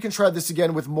 perhaps we can try this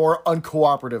again with more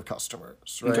uncooperative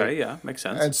customers, right? Okay, yeah, makes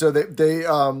sense. And so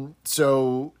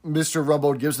so Mr.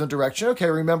 Rumbold gives them direction. Okay,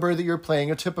 remember that you're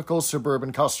playing a typical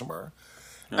suburban customer.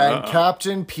 And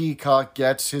Captain Peacock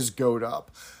gets his goat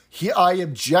up. I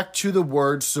object to the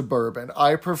word suburban.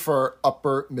 I prefer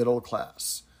upper middle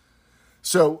class.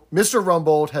 So Mr.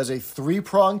 Rumbold has a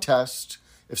 3-prong test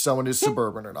if someone is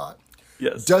suburban or not.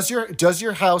 Yes. Does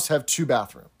your house have 2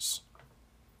 bathrooms?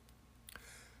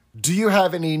 Do you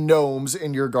have any gnomes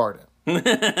in your garden?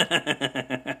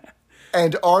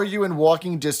 And are you in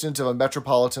walking distance of a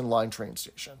Metropolitan line train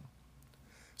station?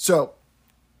 So,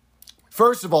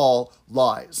 first of all,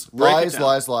 lies. Break it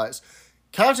down. Lies.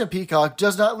 Captain Peacock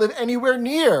does not live anywhere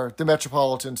near the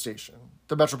Metropolitan station,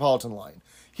 the Metropolitan line.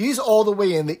 He's all the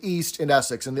way in the east in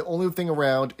Essex, and the only thing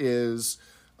around is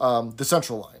the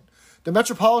Central line. The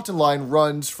Metropolitan line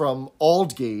runs from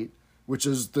Aldgate, which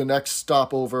is the next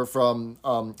stop over from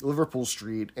Liverpool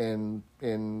Street in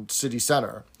City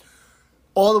Centre,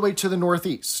 all the way to the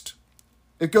northeast.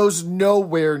 It goes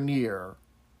nowhere near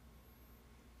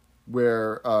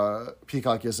where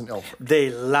Peacock is in Ilford. They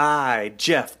lied.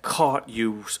 Jeff caught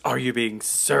you. Are you being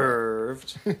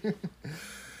served?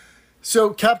 So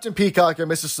Captain Peacock and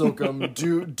Mrs. Slocum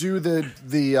do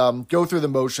the go through the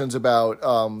motions about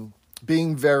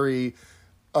being very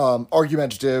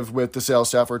argumentative with the sales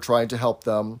staff or trying to help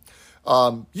them.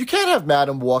 You can't have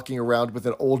Madam walking around with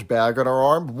an old bag on her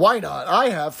arm. Why not? I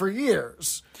have for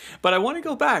years. But I want to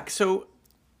go back. So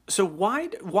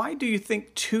why do you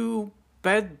think two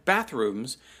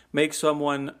bathrooms make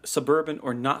someone suburban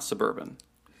or not suburban?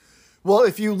 Well,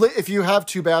 if you have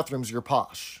two bathrooms, you're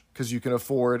posh because you can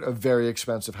afford a very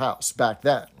expensive house back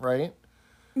then, right?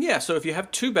 Yeah. So if you have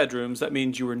two bedrooms, that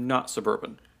means you are not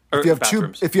suburban. If you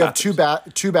have two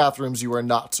bathrooms, you are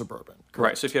not suburban.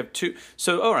 Right. So if you have two,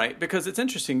 all right, because it's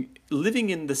interesting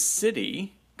living in the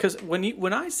city. Because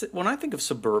when I think of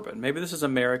suburban, maybe this is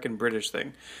American British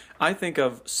thing, I think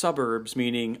of suburbs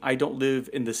meaning I don't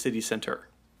live in the city center.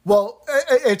 Well,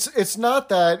 it's not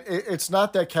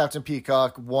that Captain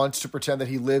Peacock wants to pretend that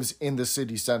he lives in the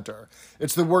city center.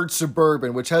 It's the word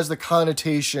suburban, which has the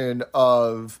connotation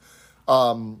of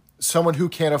someone who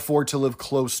can't afford to live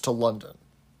close to London.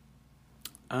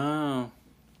 Oh,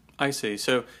 I see.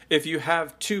 So if you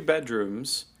have two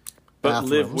bedrooms, but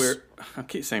live where I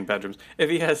keep saying bedrooms. If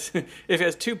he has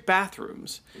two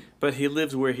bathrooms, but he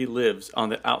lives where he lives on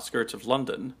the outskirts of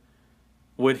London,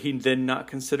 would he then not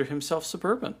consider himself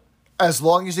suburban? As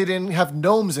long as he didn't have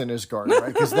gnomes in his garden,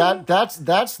 right? Because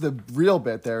that's the real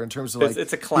bit there in terms of like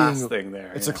it's a class thing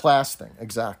there. It's a class thing,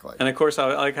 exactly. And of course,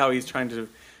 I like how he's trying to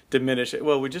diminish it.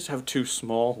 Well, we just have two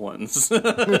small ones.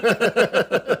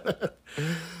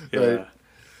 Yeah.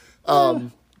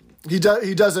 Right. He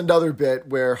does another bit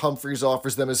where Humphreys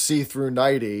offers them a see-through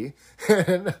nightie,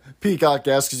 and Peacock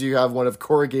asks you have one of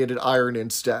corrugated iron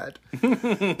instead.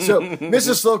 So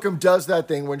Mrs. Slocum does that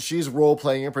thing when she's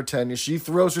role-playing and pretending. She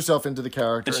throws herself into the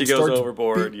character. And she goes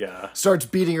overboard, starts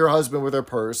beating her husband with her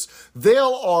purse. They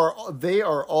are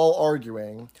all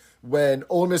arguing when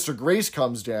old Mr. Grace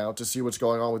comes down to see what's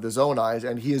going on with his own eyes,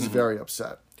 and he is very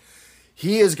upset.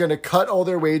 He is going to cut all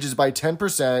their wages by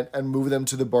 10% and move them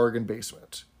to the bargain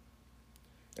basement.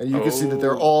 And you can see that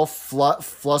they're all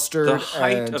flustered, the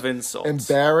height and of insults,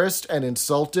 embarrassed and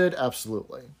insulted.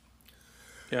 Absolutely.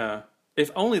 Yeah. If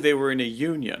only they were in a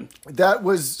union. That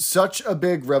was such a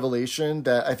big revelation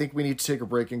that I think we need to take a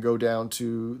break and go down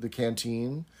to the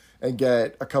canteen and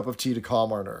get a cup of tea to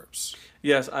calm our nerves.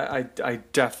 Yes, I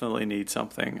definitely need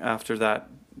something after that.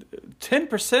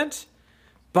 10%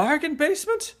 bargain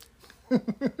basement?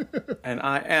 And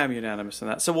I am unanimous in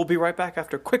that. So we'll be right back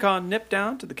after a quick on nip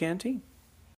down to the canteen.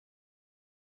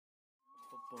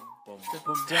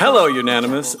 Hello,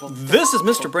 Unanimous. This is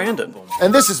Mr. Brandon.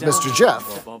 And this is Mr.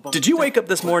 Jeff. Did you wake up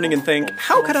this morning and think,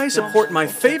 how could I support my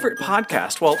favorite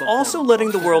podcast while also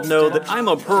letting the world know that I'm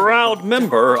a proud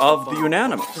member of the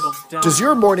Unanimous? Does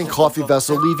your morning coffee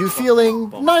vessel leave you feeling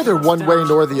neither one way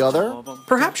nor the other?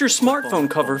 Perhaps your smartphone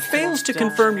cover fails to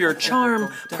confirm your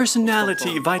charm,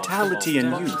 personality, vitality,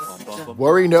 and youth.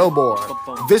 Worry no more.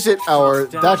 Visit our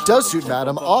That Does Suit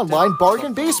Madam online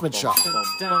bargain basement shop.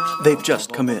 They've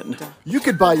just come in. You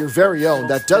could buy your very own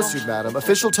That Does Suit Madam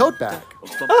official tote bag.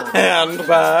 A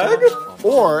handbag?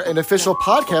 Or an official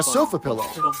podcast sofa pillow.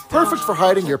 Perfect for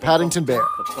hiding your Paddington Bear.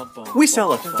 We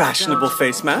sell a fashionable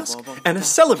face mask and a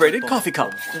celebrated coffee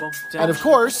cup. And of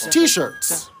course,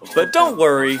 t-shirts. But don't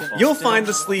worry, you'll find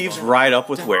the sleeves right up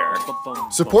with wear.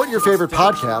 Support your favorite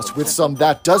podcast with some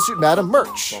That Does Suit Madam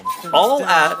merch. All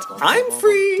at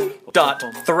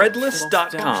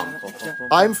imfree.threadless.com.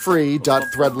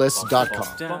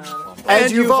 imfree.threadless.com.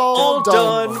 And you've all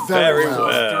done very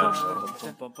well.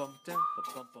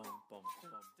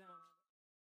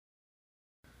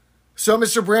 So,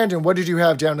 Mr. Brandon, what did you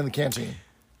have down in the canteen?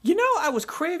 You know, I was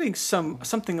craving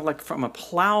something like from a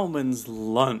plowman's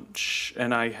lunch,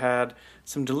 and I had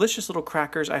some delicious little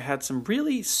crackers. I had some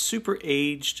really super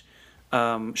aged,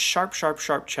 sharp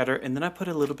cheddar, and then I put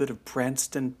a little bit of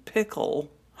Branston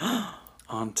pickle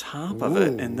on top of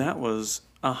it, and that was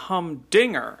a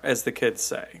humdinger, as the kids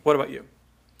say. What about you?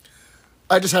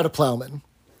 I just had a plowman.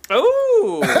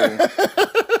 Oh!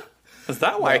 Is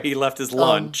that why he left his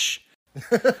lunch?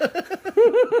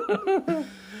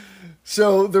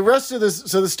 So the rest of this,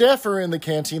 so the staff are in the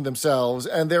canteen themselves,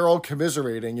 and they're all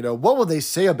commiserating. What will they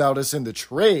say about us in the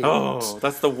trade? Oh,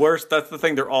 that's the worst. That's the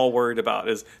thing they're all worried about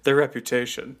is their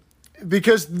reputation.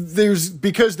 Because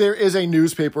there is a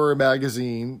newspaper or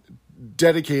magazine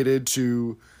dedicated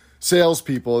to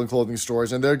salespeople in clothing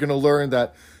stores, and they're going to learn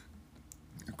that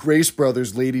Grace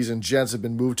Brothers ladies and gents have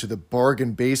been moved to the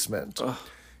bargain basement.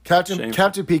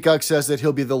 Captain Peacock says that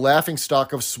he'll be the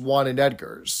laughingstock of Swan and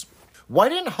Edgar's. Why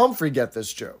didn't Humphrey get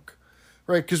this joke?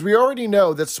 Right, because we already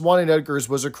know that Swan and Edgar's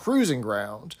was a cruising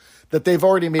ground that they've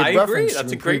already made reference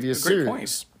to in previous series.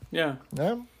 Point. Yeah.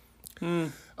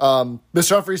 Mr.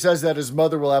 Humphrey says that his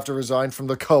mother will have to resign from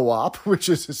the co-op, which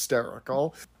is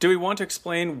hysterical. Do we want to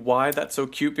explain why that's so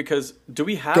cute? Because do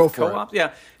we have co-ops?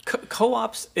 Yeah,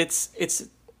 co-ops. It's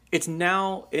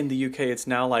now in the UK. It's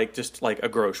now just like a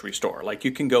grocery store. Like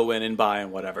you can go in and buy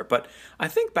and whatever. But I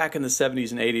think back in the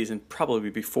 70s and 80s and probably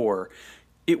before,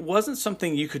 it wasn't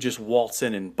something you could just waltz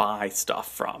in and buy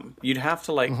stuff from. You'd have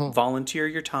to volunteer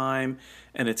your time,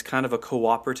 and it's kind of a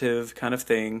cooperative kind of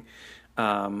thing.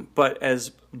 But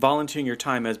as volunteering your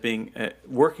time as being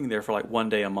working there for one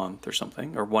day a month or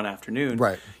something, or one afternoon,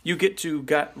 right, you get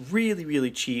really,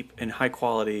 really cheap and high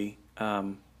quality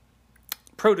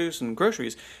produce and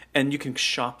groceries, and you can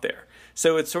shop there.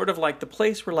 So it's sort of like the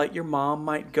place where your mom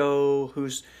might go,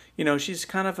 who's she's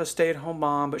kind of a stay-at-home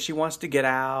mom, but she wants to get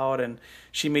out and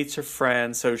she meets her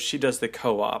friends, so she does the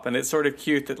co-op. And it's sort of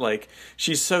cute that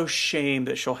she's so shamed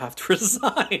that she'll have to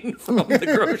resign from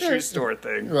the grocery store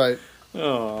thing. Right.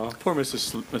 Oh, poor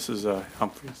Mrs.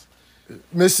 Humphreys.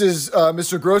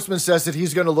 Mr. Grossman says that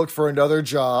he's going to look for another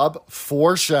job.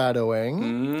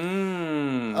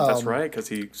 Foreshadowing. That's right, because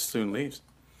he soon leaves.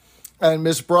 And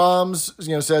Miss Brahms,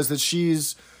 says that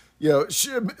she's,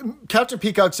 Captain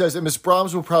Peacock says that Miss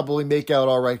Brahms will probably make out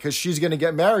all right because she's going to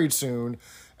get married soon,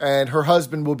 and her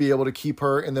husband will be able to keep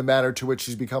her in the manner to which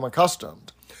she's become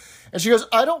accustomed. And she goes,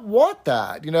 I don't want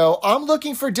that. I'm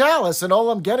looking for Dallas, and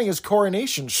all I'm getting is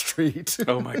Coronation Street.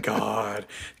 Oh, my God.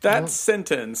 That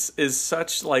sentence is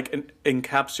such an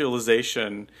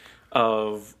encapsulation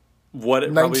of what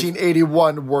it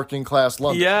 1981 working class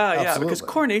London. Yeah, because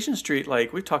Coronation Street,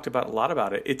 we've talked about a lot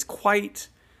about it. It's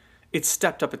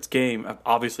stepped up its game,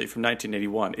 obviously, from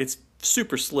 1981. It's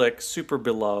super slick, super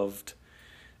beloved.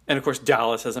 And, of course,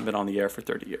 Dallas hasn't been on the air for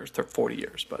 30 years, 40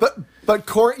 years. But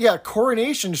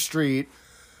Coronation Street,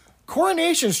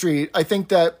 I think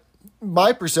that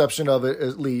my perception of it,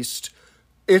 at least,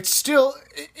 it's still,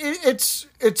 it's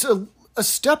a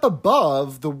step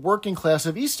above the working class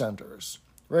of EastEnders,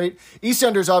 right?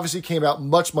 EastEnders obviously came out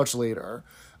much, much later,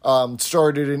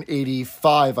 started in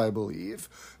 85, I believe.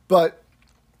 But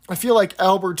I feel like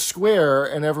Albert Square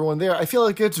and everyone there, I feel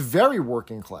like it's very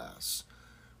working class.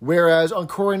 Whereas on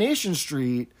Coronation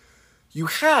Street, you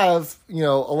have, a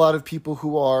lot of people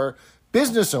who are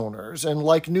business owners and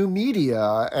new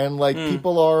media and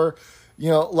people are, a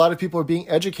lot of people are being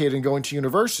educated and going to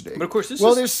university. But of course,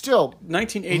 there's still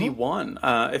 1981.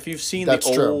 If you've seen That's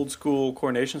the true. old school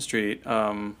Coronation Street,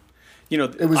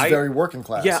 it was very working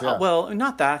class. Yeah, well,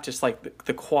 not that, just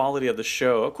the quality of the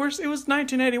show. Of course, it was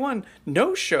 1981.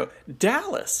 No show.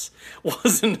 Dallas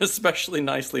wasn't especially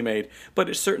nicely made, but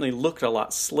it certainly looked a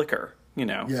lot slicker,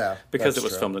 Yeah, because it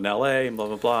was true. filmed in L.A. and blah,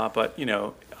 blah, blah. But,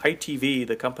 ITV,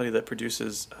 the company that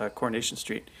produces Coronation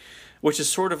Street, which is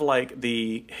sort of like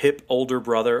the hip older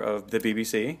brother of the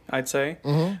BBC, I'd say.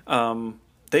 Mm-hmm.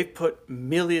 They've put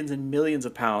millions and millions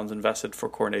of pounds invested for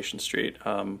Coronation Street.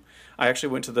 I actually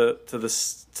went to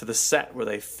the set where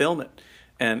they film it,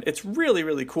 and it's really,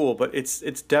 really cool. But the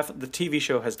TV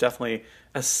show has definitely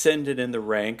ascended in the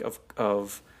rank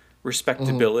of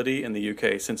respectability in the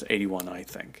UK since 81, I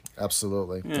think.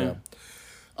 Absolutely, yeah.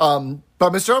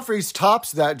 But Mr. Humphreys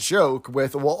tops that joke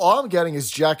with, well, all I'm getting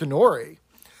is Jack and Nori.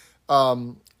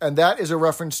 And that is a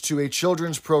reference to a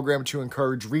children's program to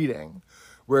encourage reading,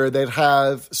 where they'd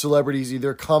have celebrities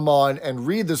either come on and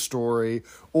read the story,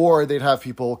 or they'd have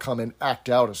people come and act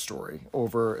out a story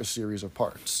over a series of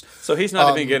parts. So he's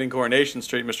not even getting Coronation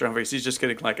Street, Mr. Humphreys. He's just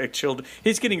getting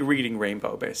he's getting Reading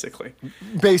Rainbow, basically.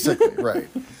 Basically, right.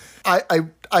 I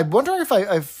wonder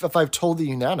if I've told the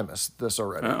Unanimous this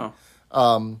already.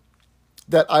 Uh-oh.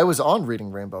 That I was on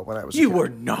Reading Rainbow when I was a kid. You were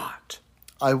not.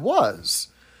 I was.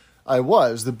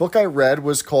 The book I read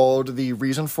was called The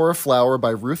Reason for a Flower by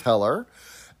Ruth Heller.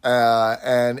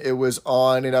 And it was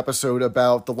on an episode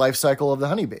about the life cycle of the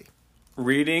honeybee.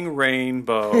 Reading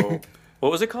Rainbow.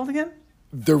 What was it called again?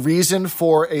 The Reason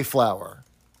for a Flower.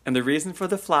 And the reason for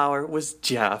the flower was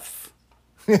Jeff.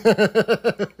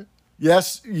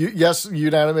 Yes, yes,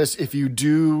 unanimous. If you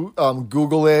do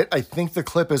Google it, I think the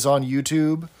clip is on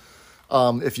YouTube.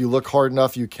 If you look hard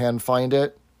enough, you can find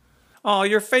it. Oh,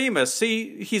 you're famous.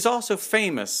 See, he's also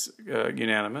famous,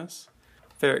 unanimous.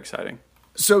 Very exciting.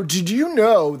 So, did you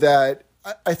know that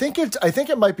I think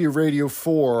it might be Radio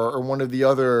 4 or one of the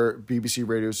other BBC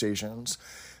radio stations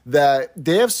that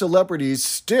they have celebrities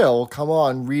still come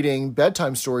on reading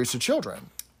bedtime stories to children.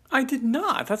 I did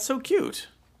not. That's so cute.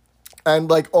 And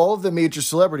like all of the major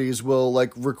celebrities will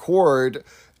like record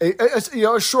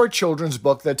a short children's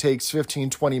book that takes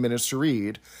 15, 20 minutes to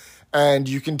read. And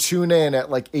you can tune in at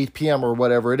like 8 p.m. or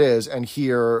whatever it is and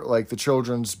hear like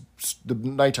the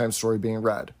nighttime story being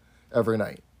read every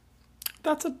night.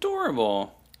 That's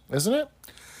adorable. Isn't it?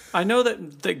 I know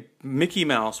that the Mickey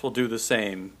Mouse will do the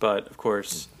same, but of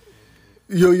course...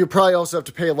 You probably also have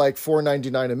to pay like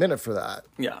 $4.99 a minute for that.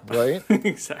 Yeah. Right?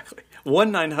 Exactly.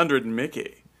 1-900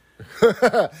 Mickey.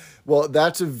 Well,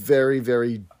 that's a very,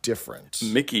 very different.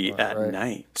 Mickey at right?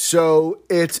 night. So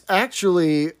it's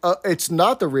actually, it's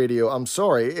not the radio, I'm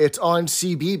sorry. It's on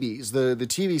CBeebies, the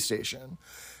TV station.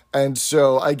 And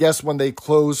so I guess when they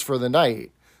close for the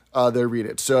night, they read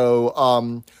it.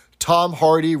 So Tom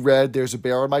Hardy read There's a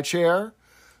Bear in My Chair.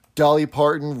 Dolly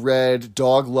Parton read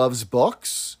Dog Loves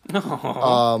Books.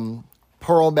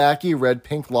 Pearl Mackie read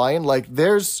Pink Lion. Like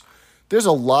there's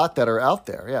a lot that are out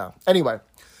there. Yeah. Anyway.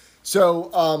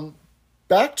 So,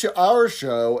 back to our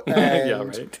show, and yeah,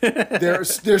 right.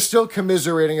 they're still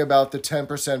commiserating about the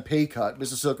 10% pay cut.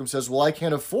 Mrs. Slocum says, well, I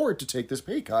can't afford to take this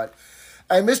pay cut.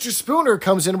 And Mr. Spooner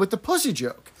comes in with the pussy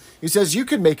joke. He says, you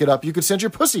could make it up. You could send your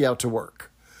pussy out to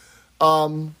work.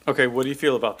 Okay, what do you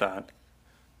feel about that?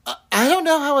 I don't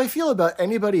know how I feel about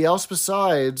anybody else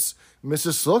besides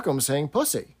Mrs. Slocum saying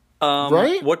pussy.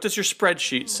 Right? What does your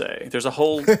spreadsheet say? There's a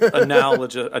whole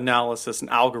analysis and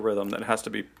algorithm that has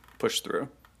to be pushed through.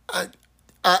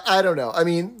 I don't know. I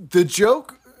mean, the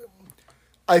joke,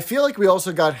 I feel like we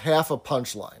also got half a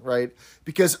punchline, right?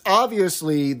 Because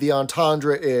obviously the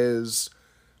entendre is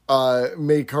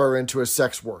make her into a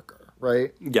sex worker,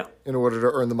 right? Yeah. In order to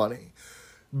earn the money.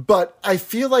 But I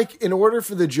feel like in order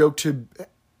for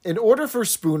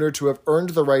Spooner to have earned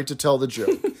the right to tell the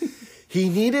joke, he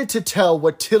needed to tell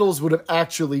what Tittles would have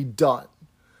actually done.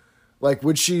 Like,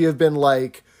 would she have been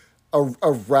like a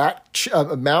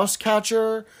mouse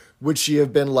catcher? Would she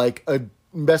have been like a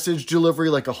message delivery,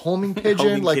 like a homing pigeon?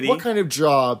 Homing like, kitty? what kind of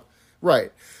job?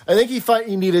 Right. I think he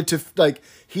needed to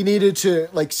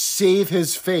save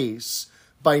his face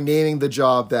by naming the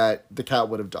job that the cat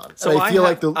would have done. So and I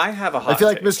have a hot I feel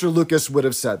like take. Mr. Lucas would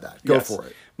have said that. Go Yes. for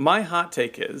it. My hot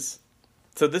take is,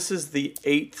 so this is the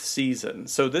 8th season.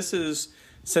 So this is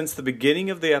since the beginning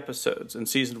of the episodes in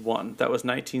season 1. That was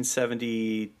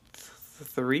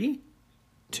 1973?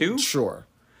 2? Sure.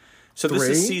 So this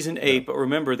 3? is season 8, but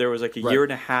remember there was like a year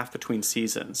and a half between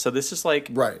seasons. So this is like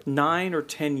 9 or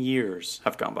 10 years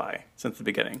have gone by since the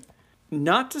beginning.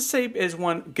 Not to say as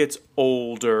one gets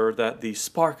older that the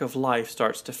spark of life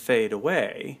starts to fade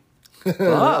away.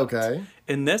 But Okay.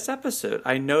 in this episode,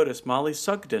 I noticed Molly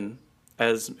Sugden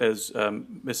as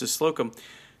Mrs. Slocum.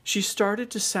 She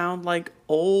started to sound like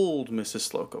old Mrs.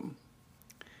 Slocum.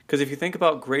 Because if you think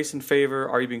about Grace and Favor,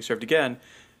 Are You Being Served Again?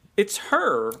 It's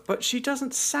her, but she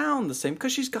doesn't sound the same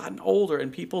because she's gotten older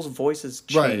and people's voices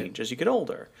change as you get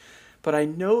older. But I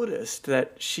noticed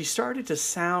that she started to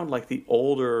sound like the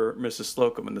older Mrs.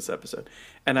 Slocum in this episode.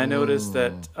 And I noticed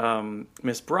that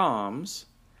Miss Brahms,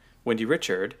 Wendy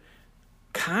Richard,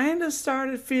 kind of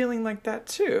started feeling like that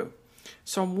too.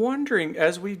 So I'm wondering,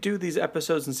 as we do these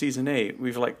episodes in season 8,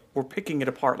 we're picking it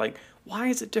apart. Like, why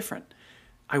is it different?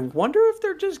 I wonder if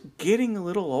they're just getting a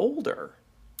little older.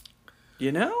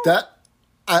 You know?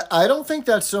 I don't think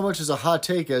that's so much as a hot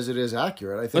take as it is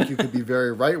accurate. I think you could be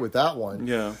very right with that one.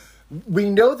 Yeah. We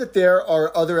know that there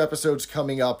are other episodes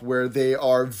coming up where they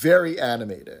are very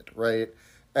animated, right?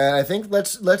 And I think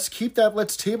let's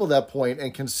table that point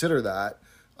and consider that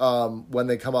when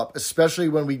they come up, especially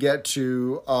when we get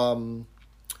to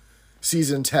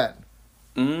season 10.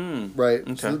 Right?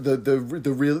 Okay. So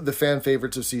the fan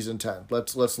favorites of season 10.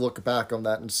 Let's look back on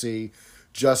that and see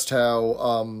just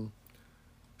how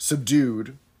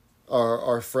subdued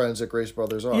our friends at Grace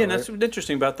Brothers are. Yeah, and that's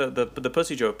interesting about the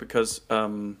pussy joke because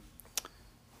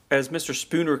as Mr.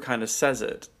 Spooner kind of says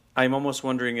it, I'm almost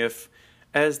wondering if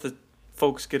as the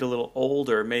folks get a little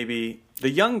older, maybe the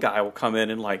young guy will come in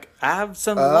and like add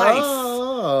some life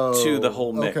to the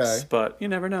whole mix. Okay. But you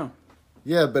never know.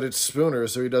 Yeah, but it's Spooner,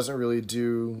 so he doesn't really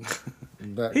do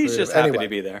that. He's just happy to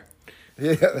be there.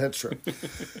 Yeah, that's true.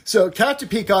 So Captain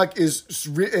Peacock is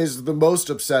the most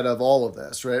upset of all of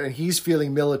this, right? And he's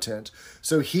feeling militant.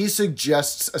 So he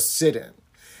suggests a sit-in.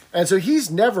 And so he's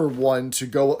never one to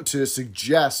go to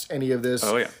suggest any of this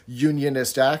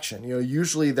unionist action. You know,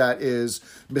 usually that is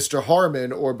Mr.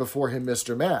 Harmon or before him,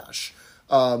 Mr. Mash.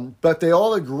 But they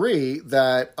all agree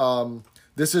that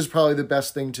this is probably the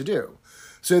best thing to do.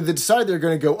 So they decide they're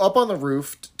going to go up on the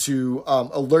roof to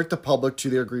alert the public to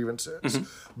their grievances.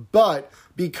 Mm-hmm. But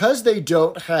because they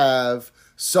don't have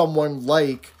someone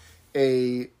like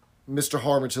a Mr.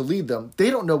 Harmon to lead them, they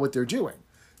don't know what they're doing.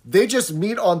 They just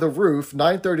meet on the roof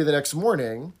 9:30 the next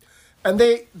morning, and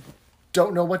they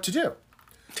don't know what to do.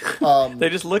 They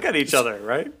just look at each other,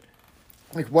 right?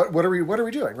 Like, what are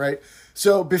we doing, right?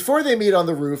 So before they meet on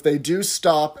the roof, they do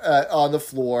stop on the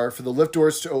floor for the lift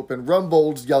doors to open.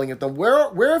 Rumbold's yelling at them,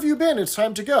 where have you been? It's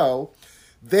time to go.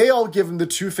 They all give him the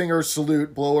 2-finger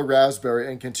salute, blow a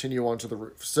raspberry, and continue onto the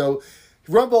roof. So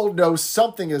Rumbold knows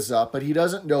something is up, but he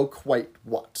doesn't know quite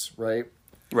what, right?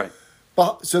 Right.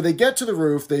 So they get to the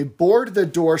roof, they board the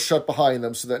door shut behind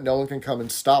them so that no one can come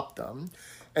and stop them.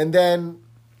 And then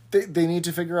they need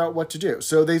to figure out what to do.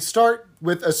 So they start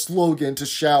with a slogan to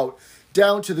shout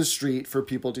down to the street for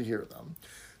people to hear them.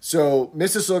 So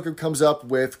Mrs. Slocum comes up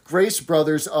with Grace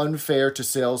Brothers unfair to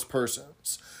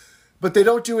salespersons. But they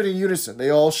don't do it in unison. They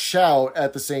all shout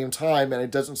at the same time, and it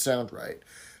doesn't sound right.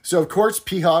 So, of course,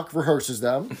 Peacock rehearses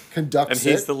them, conducts it.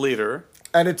 And he's the leader.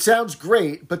 And it sounds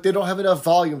great, but they don't have enough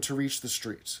volume to reach the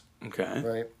streets. Okay.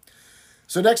 Right?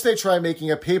 So next they try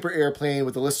making a paper airplane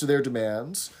with a list of their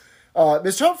demands.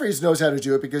 Mr. Humphreys knows how to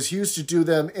do it because he used to do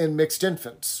them in mixed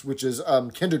infants, which is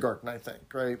kindergarten, I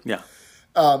think, right? Yeah.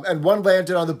 And one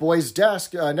landed on the boy's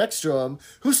desk next to him,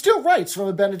 who still writes from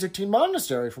a Benedictine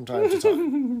monastery from time to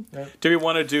time. Right? Do we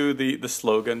want to do the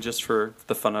slogan just for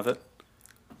the fun of it?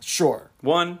 Sure.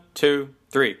 1, 2,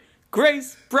 3.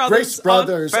 Grace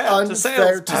Brothers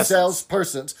unfair to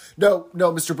salespersons. No,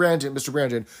 Mr.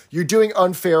 Brandon, you're doing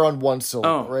unfair on one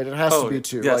syllable, right? It has to be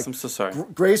two. Yes, I'm so sorry.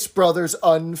 Grace Brothers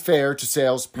unfair to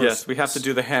salespersons. Yes, we have to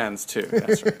do the hands too.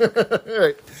 That's right.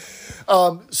 Right.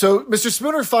 So Mr.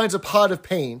 Spooner finds a pot of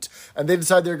paint, and they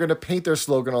decide they're going to paint their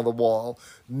slogan on the wall.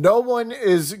 No one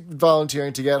is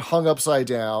volunteering to get hung upside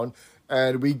down.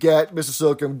 And we get Mrs.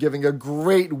 Slocum giving a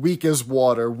great weak as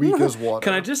water.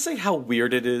 Can I just say how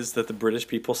weird it is that the British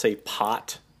people say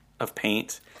pot of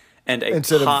paint and a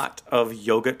pot of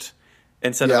yogurt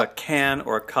instead of a can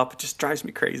or a cup? It just drives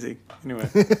me crazy. Anyway.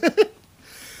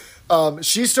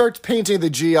 She starts painting the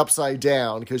G upside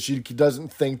down because she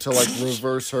doesn't think to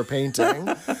reverse her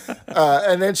painting.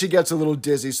 And then she gets a little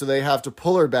dizzy, so they have to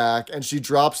pull her back, and she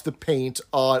drops the paint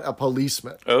on a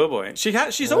policeman. Oh boy.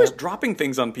 She's always dropping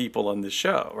things on people on this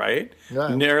show, right?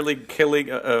 Yeah. Nearly killing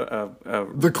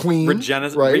the queen,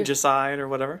 regicide or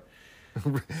whatever.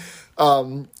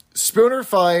 Spooner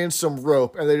finds some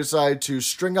rope, and they decide to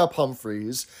string up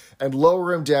Humphreys and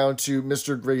lower him down to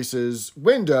Mr. Grace's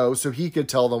window so he could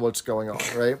tell them what's going on,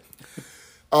 right?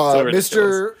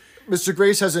 Mr.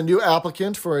 Grace has a new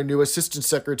applicant for a new assistant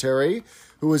secretary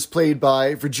who was played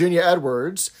by Virginia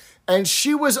Edwards, and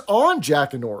she was on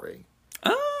Jack and Nori.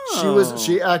 Oh.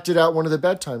 She acted out one of the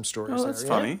bedtime stories. Oh, that's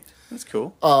funny. That's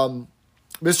cool.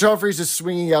 Mr. Humphreys is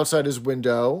swinging outside his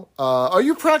window. Are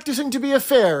you practicing to be a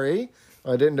fairy?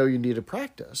 I didn't know you needed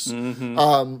practice. Mm-hmm.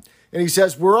 And he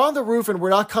says, we're on the roof and we're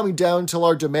not coming down until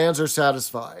our demands are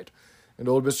satisfied. And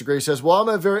old Mr. Grace says, well,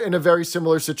 I'm in a very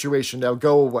similar situation now.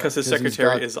 Go away. Because his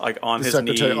secretary is on his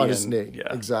knee. On his knee.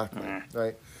 Yeah. Exactly.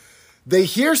 Right. They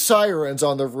hear sirens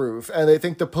on the roof, and they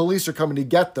think the police are coming to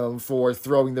get them for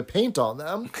throwing the paint on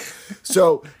them.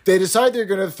 So they decide they're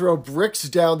going to throw bricks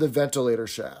down the ventilator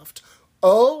shaft.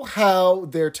 Oh, how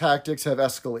their tactics have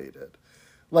escalated.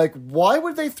 Why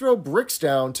would they throw bricks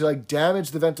down to,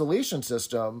 damage the ventilation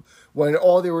system when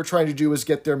all they were trying to do was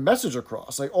get their message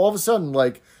across? All of a sudden,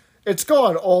 it's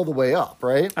gone all the way up,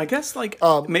 right? I guess,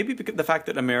 maybe because the fact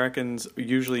that Americans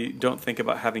usually don't think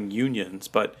about having unions,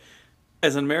 but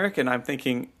as an American, I'm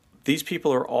thinking these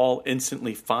people are all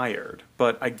instantly fired.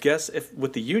 But I guess if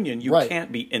with the union, you can't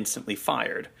be instantly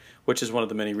fired, which is one of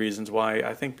the many reasons why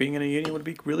I think being in a union would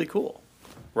be really cool,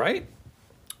 right?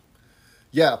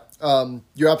 Yeah,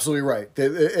 you're absolutely right.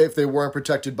 If they weren't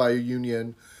protected by a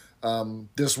union,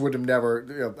 this would have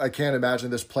never... I can't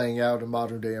imagine this playing out in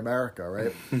modern-day America,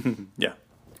 right? Yeah.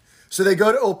 So they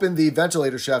go to open the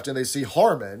ventilator shaft, and they see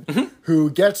Harmon,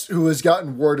 who has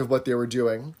gotten word of what they were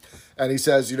doing. And he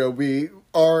says, we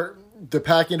are the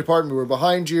packing department. We're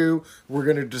behind you. We're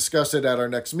going to discuss it at our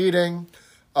next meeting.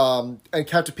 And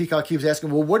Captain Peacock keeps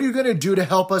asking, well, what are you going to do to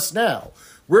help us now?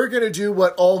 We're going to do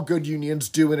what all good unions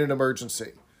do in an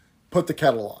emergency. put the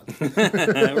kettle on.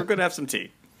 We're going to have some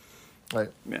tea. Right.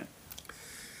 Yeah.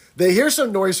 They hear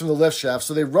some noise from the lift shaft,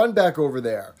 so they run back over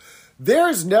there.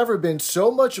 There's never been so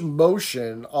much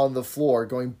motion on the floor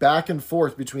going back and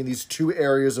forth between these two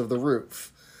areas of the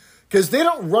roof. Because they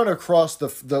don't run across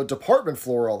the department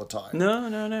floor all the time.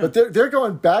 No. But they're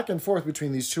going back and forth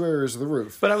between these two areas of the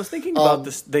roof. But I was thinking about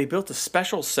this. They built a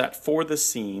special set for this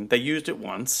scene. They used it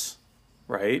once,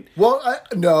 right? Well,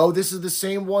 no, this is the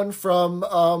same one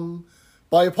from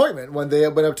By Appointment, when they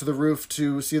went up to the roof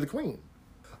to see the Queen.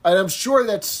 And I'm sure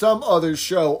that some other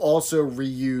show also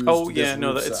reused. Oh yeah, this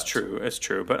no, roof it's set. true. It's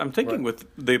true. But I'm thinking Right. with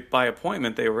the By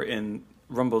Appointment, they were in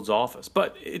Rumbold's office.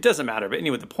 But it doesn't matter. But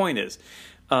anyway, the point is,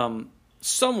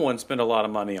 someone spent a lot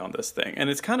of money on this thing, and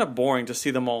it's kind of boring to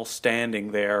see them all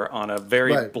standing there on a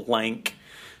very Right. blank.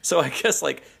 So I guess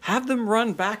have them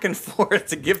run back and forth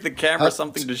to give the camera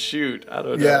something to shoot. I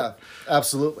don't know. Yeah,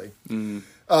 absolutely.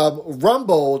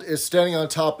 Rumbold is standing on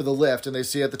top of the lift, and they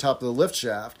see at the top of the lift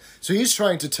shaft. So he's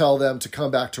trying to tell them to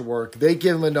come back to work. They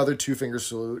give him another 2-finger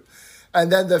salute.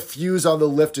 And then the fuse on the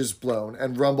lift is blown,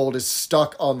 and Rumbold is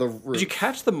stuck on the roof. Did you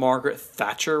catch the Margaret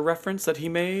Thatcher reference that he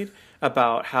made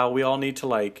about how we all need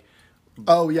to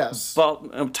Oh, yes.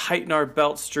 tighten our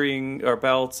belts,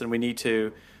 and we need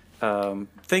to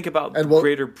think about And we'll-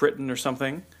 Greater Britain or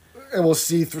something? And we'll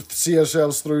see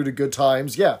ourselves through to good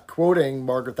times. Yeah, quoting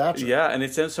Margaret Thatcher. Yeah, and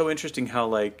it's so interesting how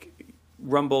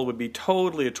Rumbold would be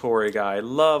totally a Tory guy,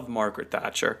 love Margaret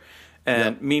Thatcher,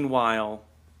 and Yep. meanwhile,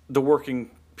 the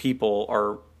working people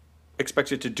are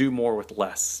expected to do more with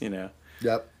less.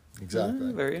 Yep,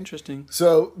 exactly. Very interesting.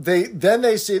 So they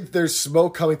see there's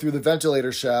smoke coming through the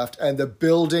ventilator shaft, and the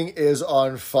building is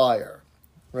on fire.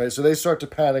 Right, so they start to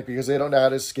panic because they don't know how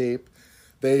to escape.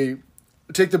 They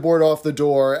take the board off the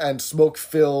door, and smoke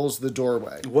fills the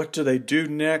doorway. What do they do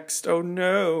next? Oh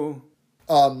no!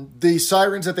 The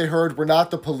sirens that they heard were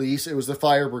not the police; it was the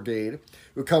fire brigade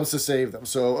who comes to save them.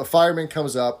 So a fireman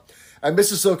comes up, and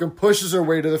Mrs. Slocum pushes her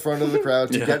way to the front of the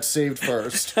crowd to get saved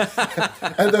first.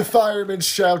 And the fireman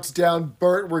shouts down,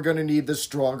 "Bert, we're going to need the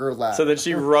stronger ladder." So then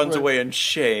she runs away in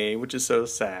shame, which is so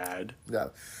sad. Yeah.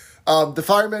 The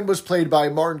fireman was played by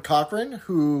Martin Cochran,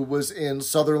 who was in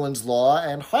Sutherland's Law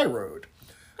and High Road,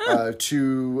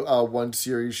 two one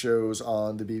series shows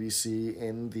on the BBC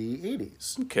in the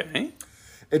 80s. Okay.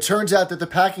 It turns out that the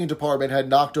packing department had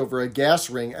knocked over a gas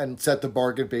ring and set the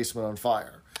bargain basement on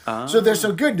fire. So there's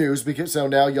some good news, because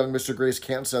now young Mr. Grace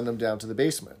can't send them down to the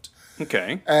basement.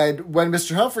 Okay. And when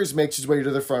Mr. Humphreys makes his way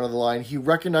to the front of the line, he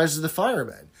recognizes the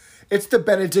fireman. It's the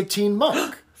Benedictine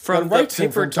monk. From that the writes him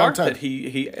paper from time dart to time. that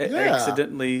he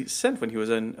accidentally sent when he was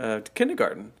in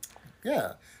kindergarten.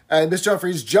 Yeah. And Mr.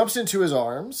 Humphreys jumps into his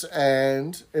arms,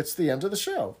 and it's the end of the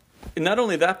show. And not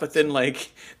only that, but then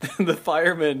the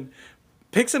fireman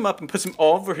picks him up and puts him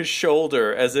over his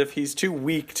shoulder as if he's too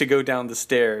weak to go down the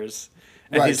stairs.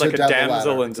 And Right, he's to like a down the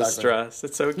damsel ladder, in exactly. distress.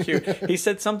 It's so cute. He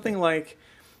said something like,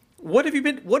 What have you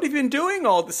been doing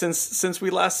all this since we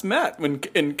last met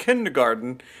in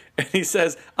kindergarten? And he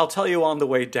says, I'll tell you on the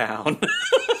way down.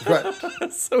 Right.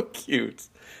 That's so cute.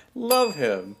 Love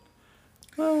him.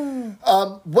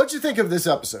 What'd you think of this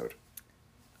episode?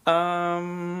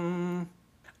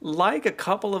 Like a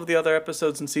couple of the other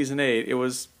episodes in season 8, it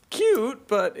was cute,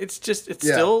 but it's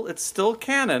Yeah. still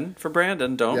canon for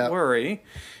Brandon. Don't worry.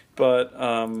 But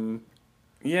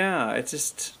yeah, it's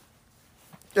just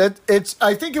It's.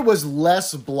 I think it was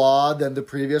less blah than the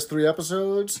previous 3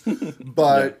 episodes,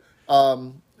 but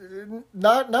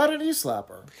not an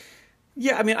e-slapper.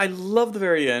 yeah. I mean, I love the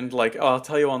very end. I'll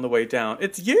tell you on the way down.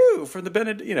 It's you from the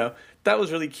Benedict. That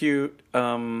was really cute.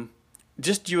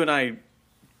 Just you and I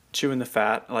chewing the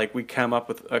fat. We come up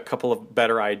with a couple of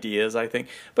better ideas, I think.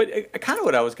 But kind of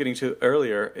what I was getting to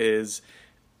earlier is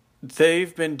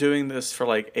they've been doing this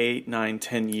for 8, 9,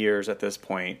 10 years at this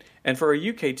point. And for a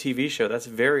UK TV show, that's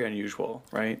very unusual,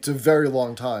 right? It's a very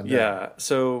long time. Yeah.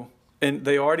 So, and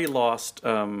they already lost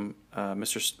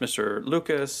Mr.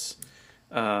 Lucas.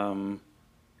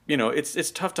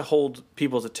 It's tough to hold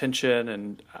people's attention,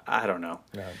 and I don't know.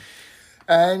 Yeah.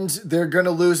 And they're going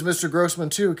to lose Mr. Grossman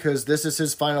too, because this is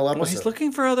his final episode. Well, he's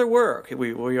looking for other work.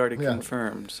 We already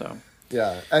confirmed. So.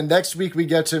 Yeah, and next week we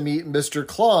get to meet Mr.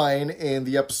 Klein in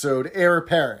the episode Heir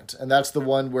Apparent, and that's the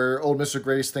one where old Mr.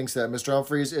 Grace thinks that Mr.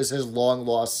 Humphreys is his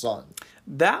long-lost son.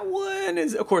 That one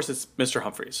is, of course, it's Mr.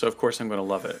 Humphreys, so of course I'm going to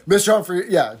love it. Mr. Humphreys,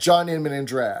 yeah, John Inman in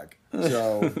drag.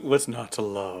 So What's not to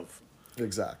love?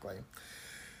 exactly.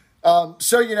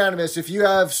 So Unanimous, if you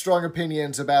have strong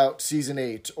opinions about season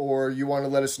 8, or you want to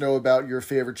let us know about your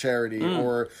favorite charity,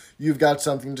 or you've got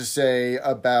something to say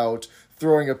about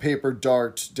throwing a paper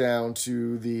dart down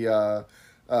to the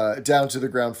down to the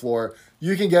ground floor.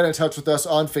 You can get in touch with us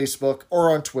on Facebook or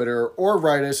on Twitter, or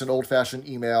write us an old-fashioned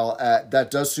email at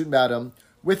thatdoessuitmadam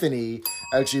with an E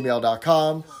at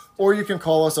gmail.com. Or you can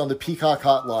call us on the Peacock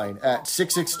hotline at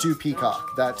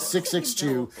 662-PEACOCK. That's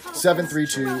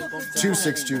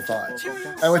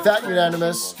 662-732-2625. And with that,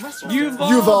 unanimous, you've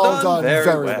all done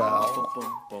very well.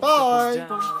 Bye.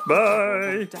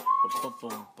 Bye.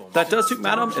 That Does Suit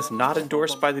Madam is not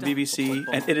endorsed by the BBC,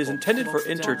 and it is intended for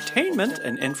entertainment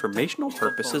and informational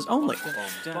purposes only.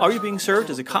 Are You Being Served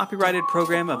is a copyrighted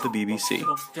program of the BBC.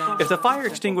 If the fire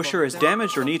extinguisher is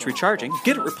damaged or needs recharging,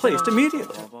 get it replaced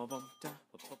immediately.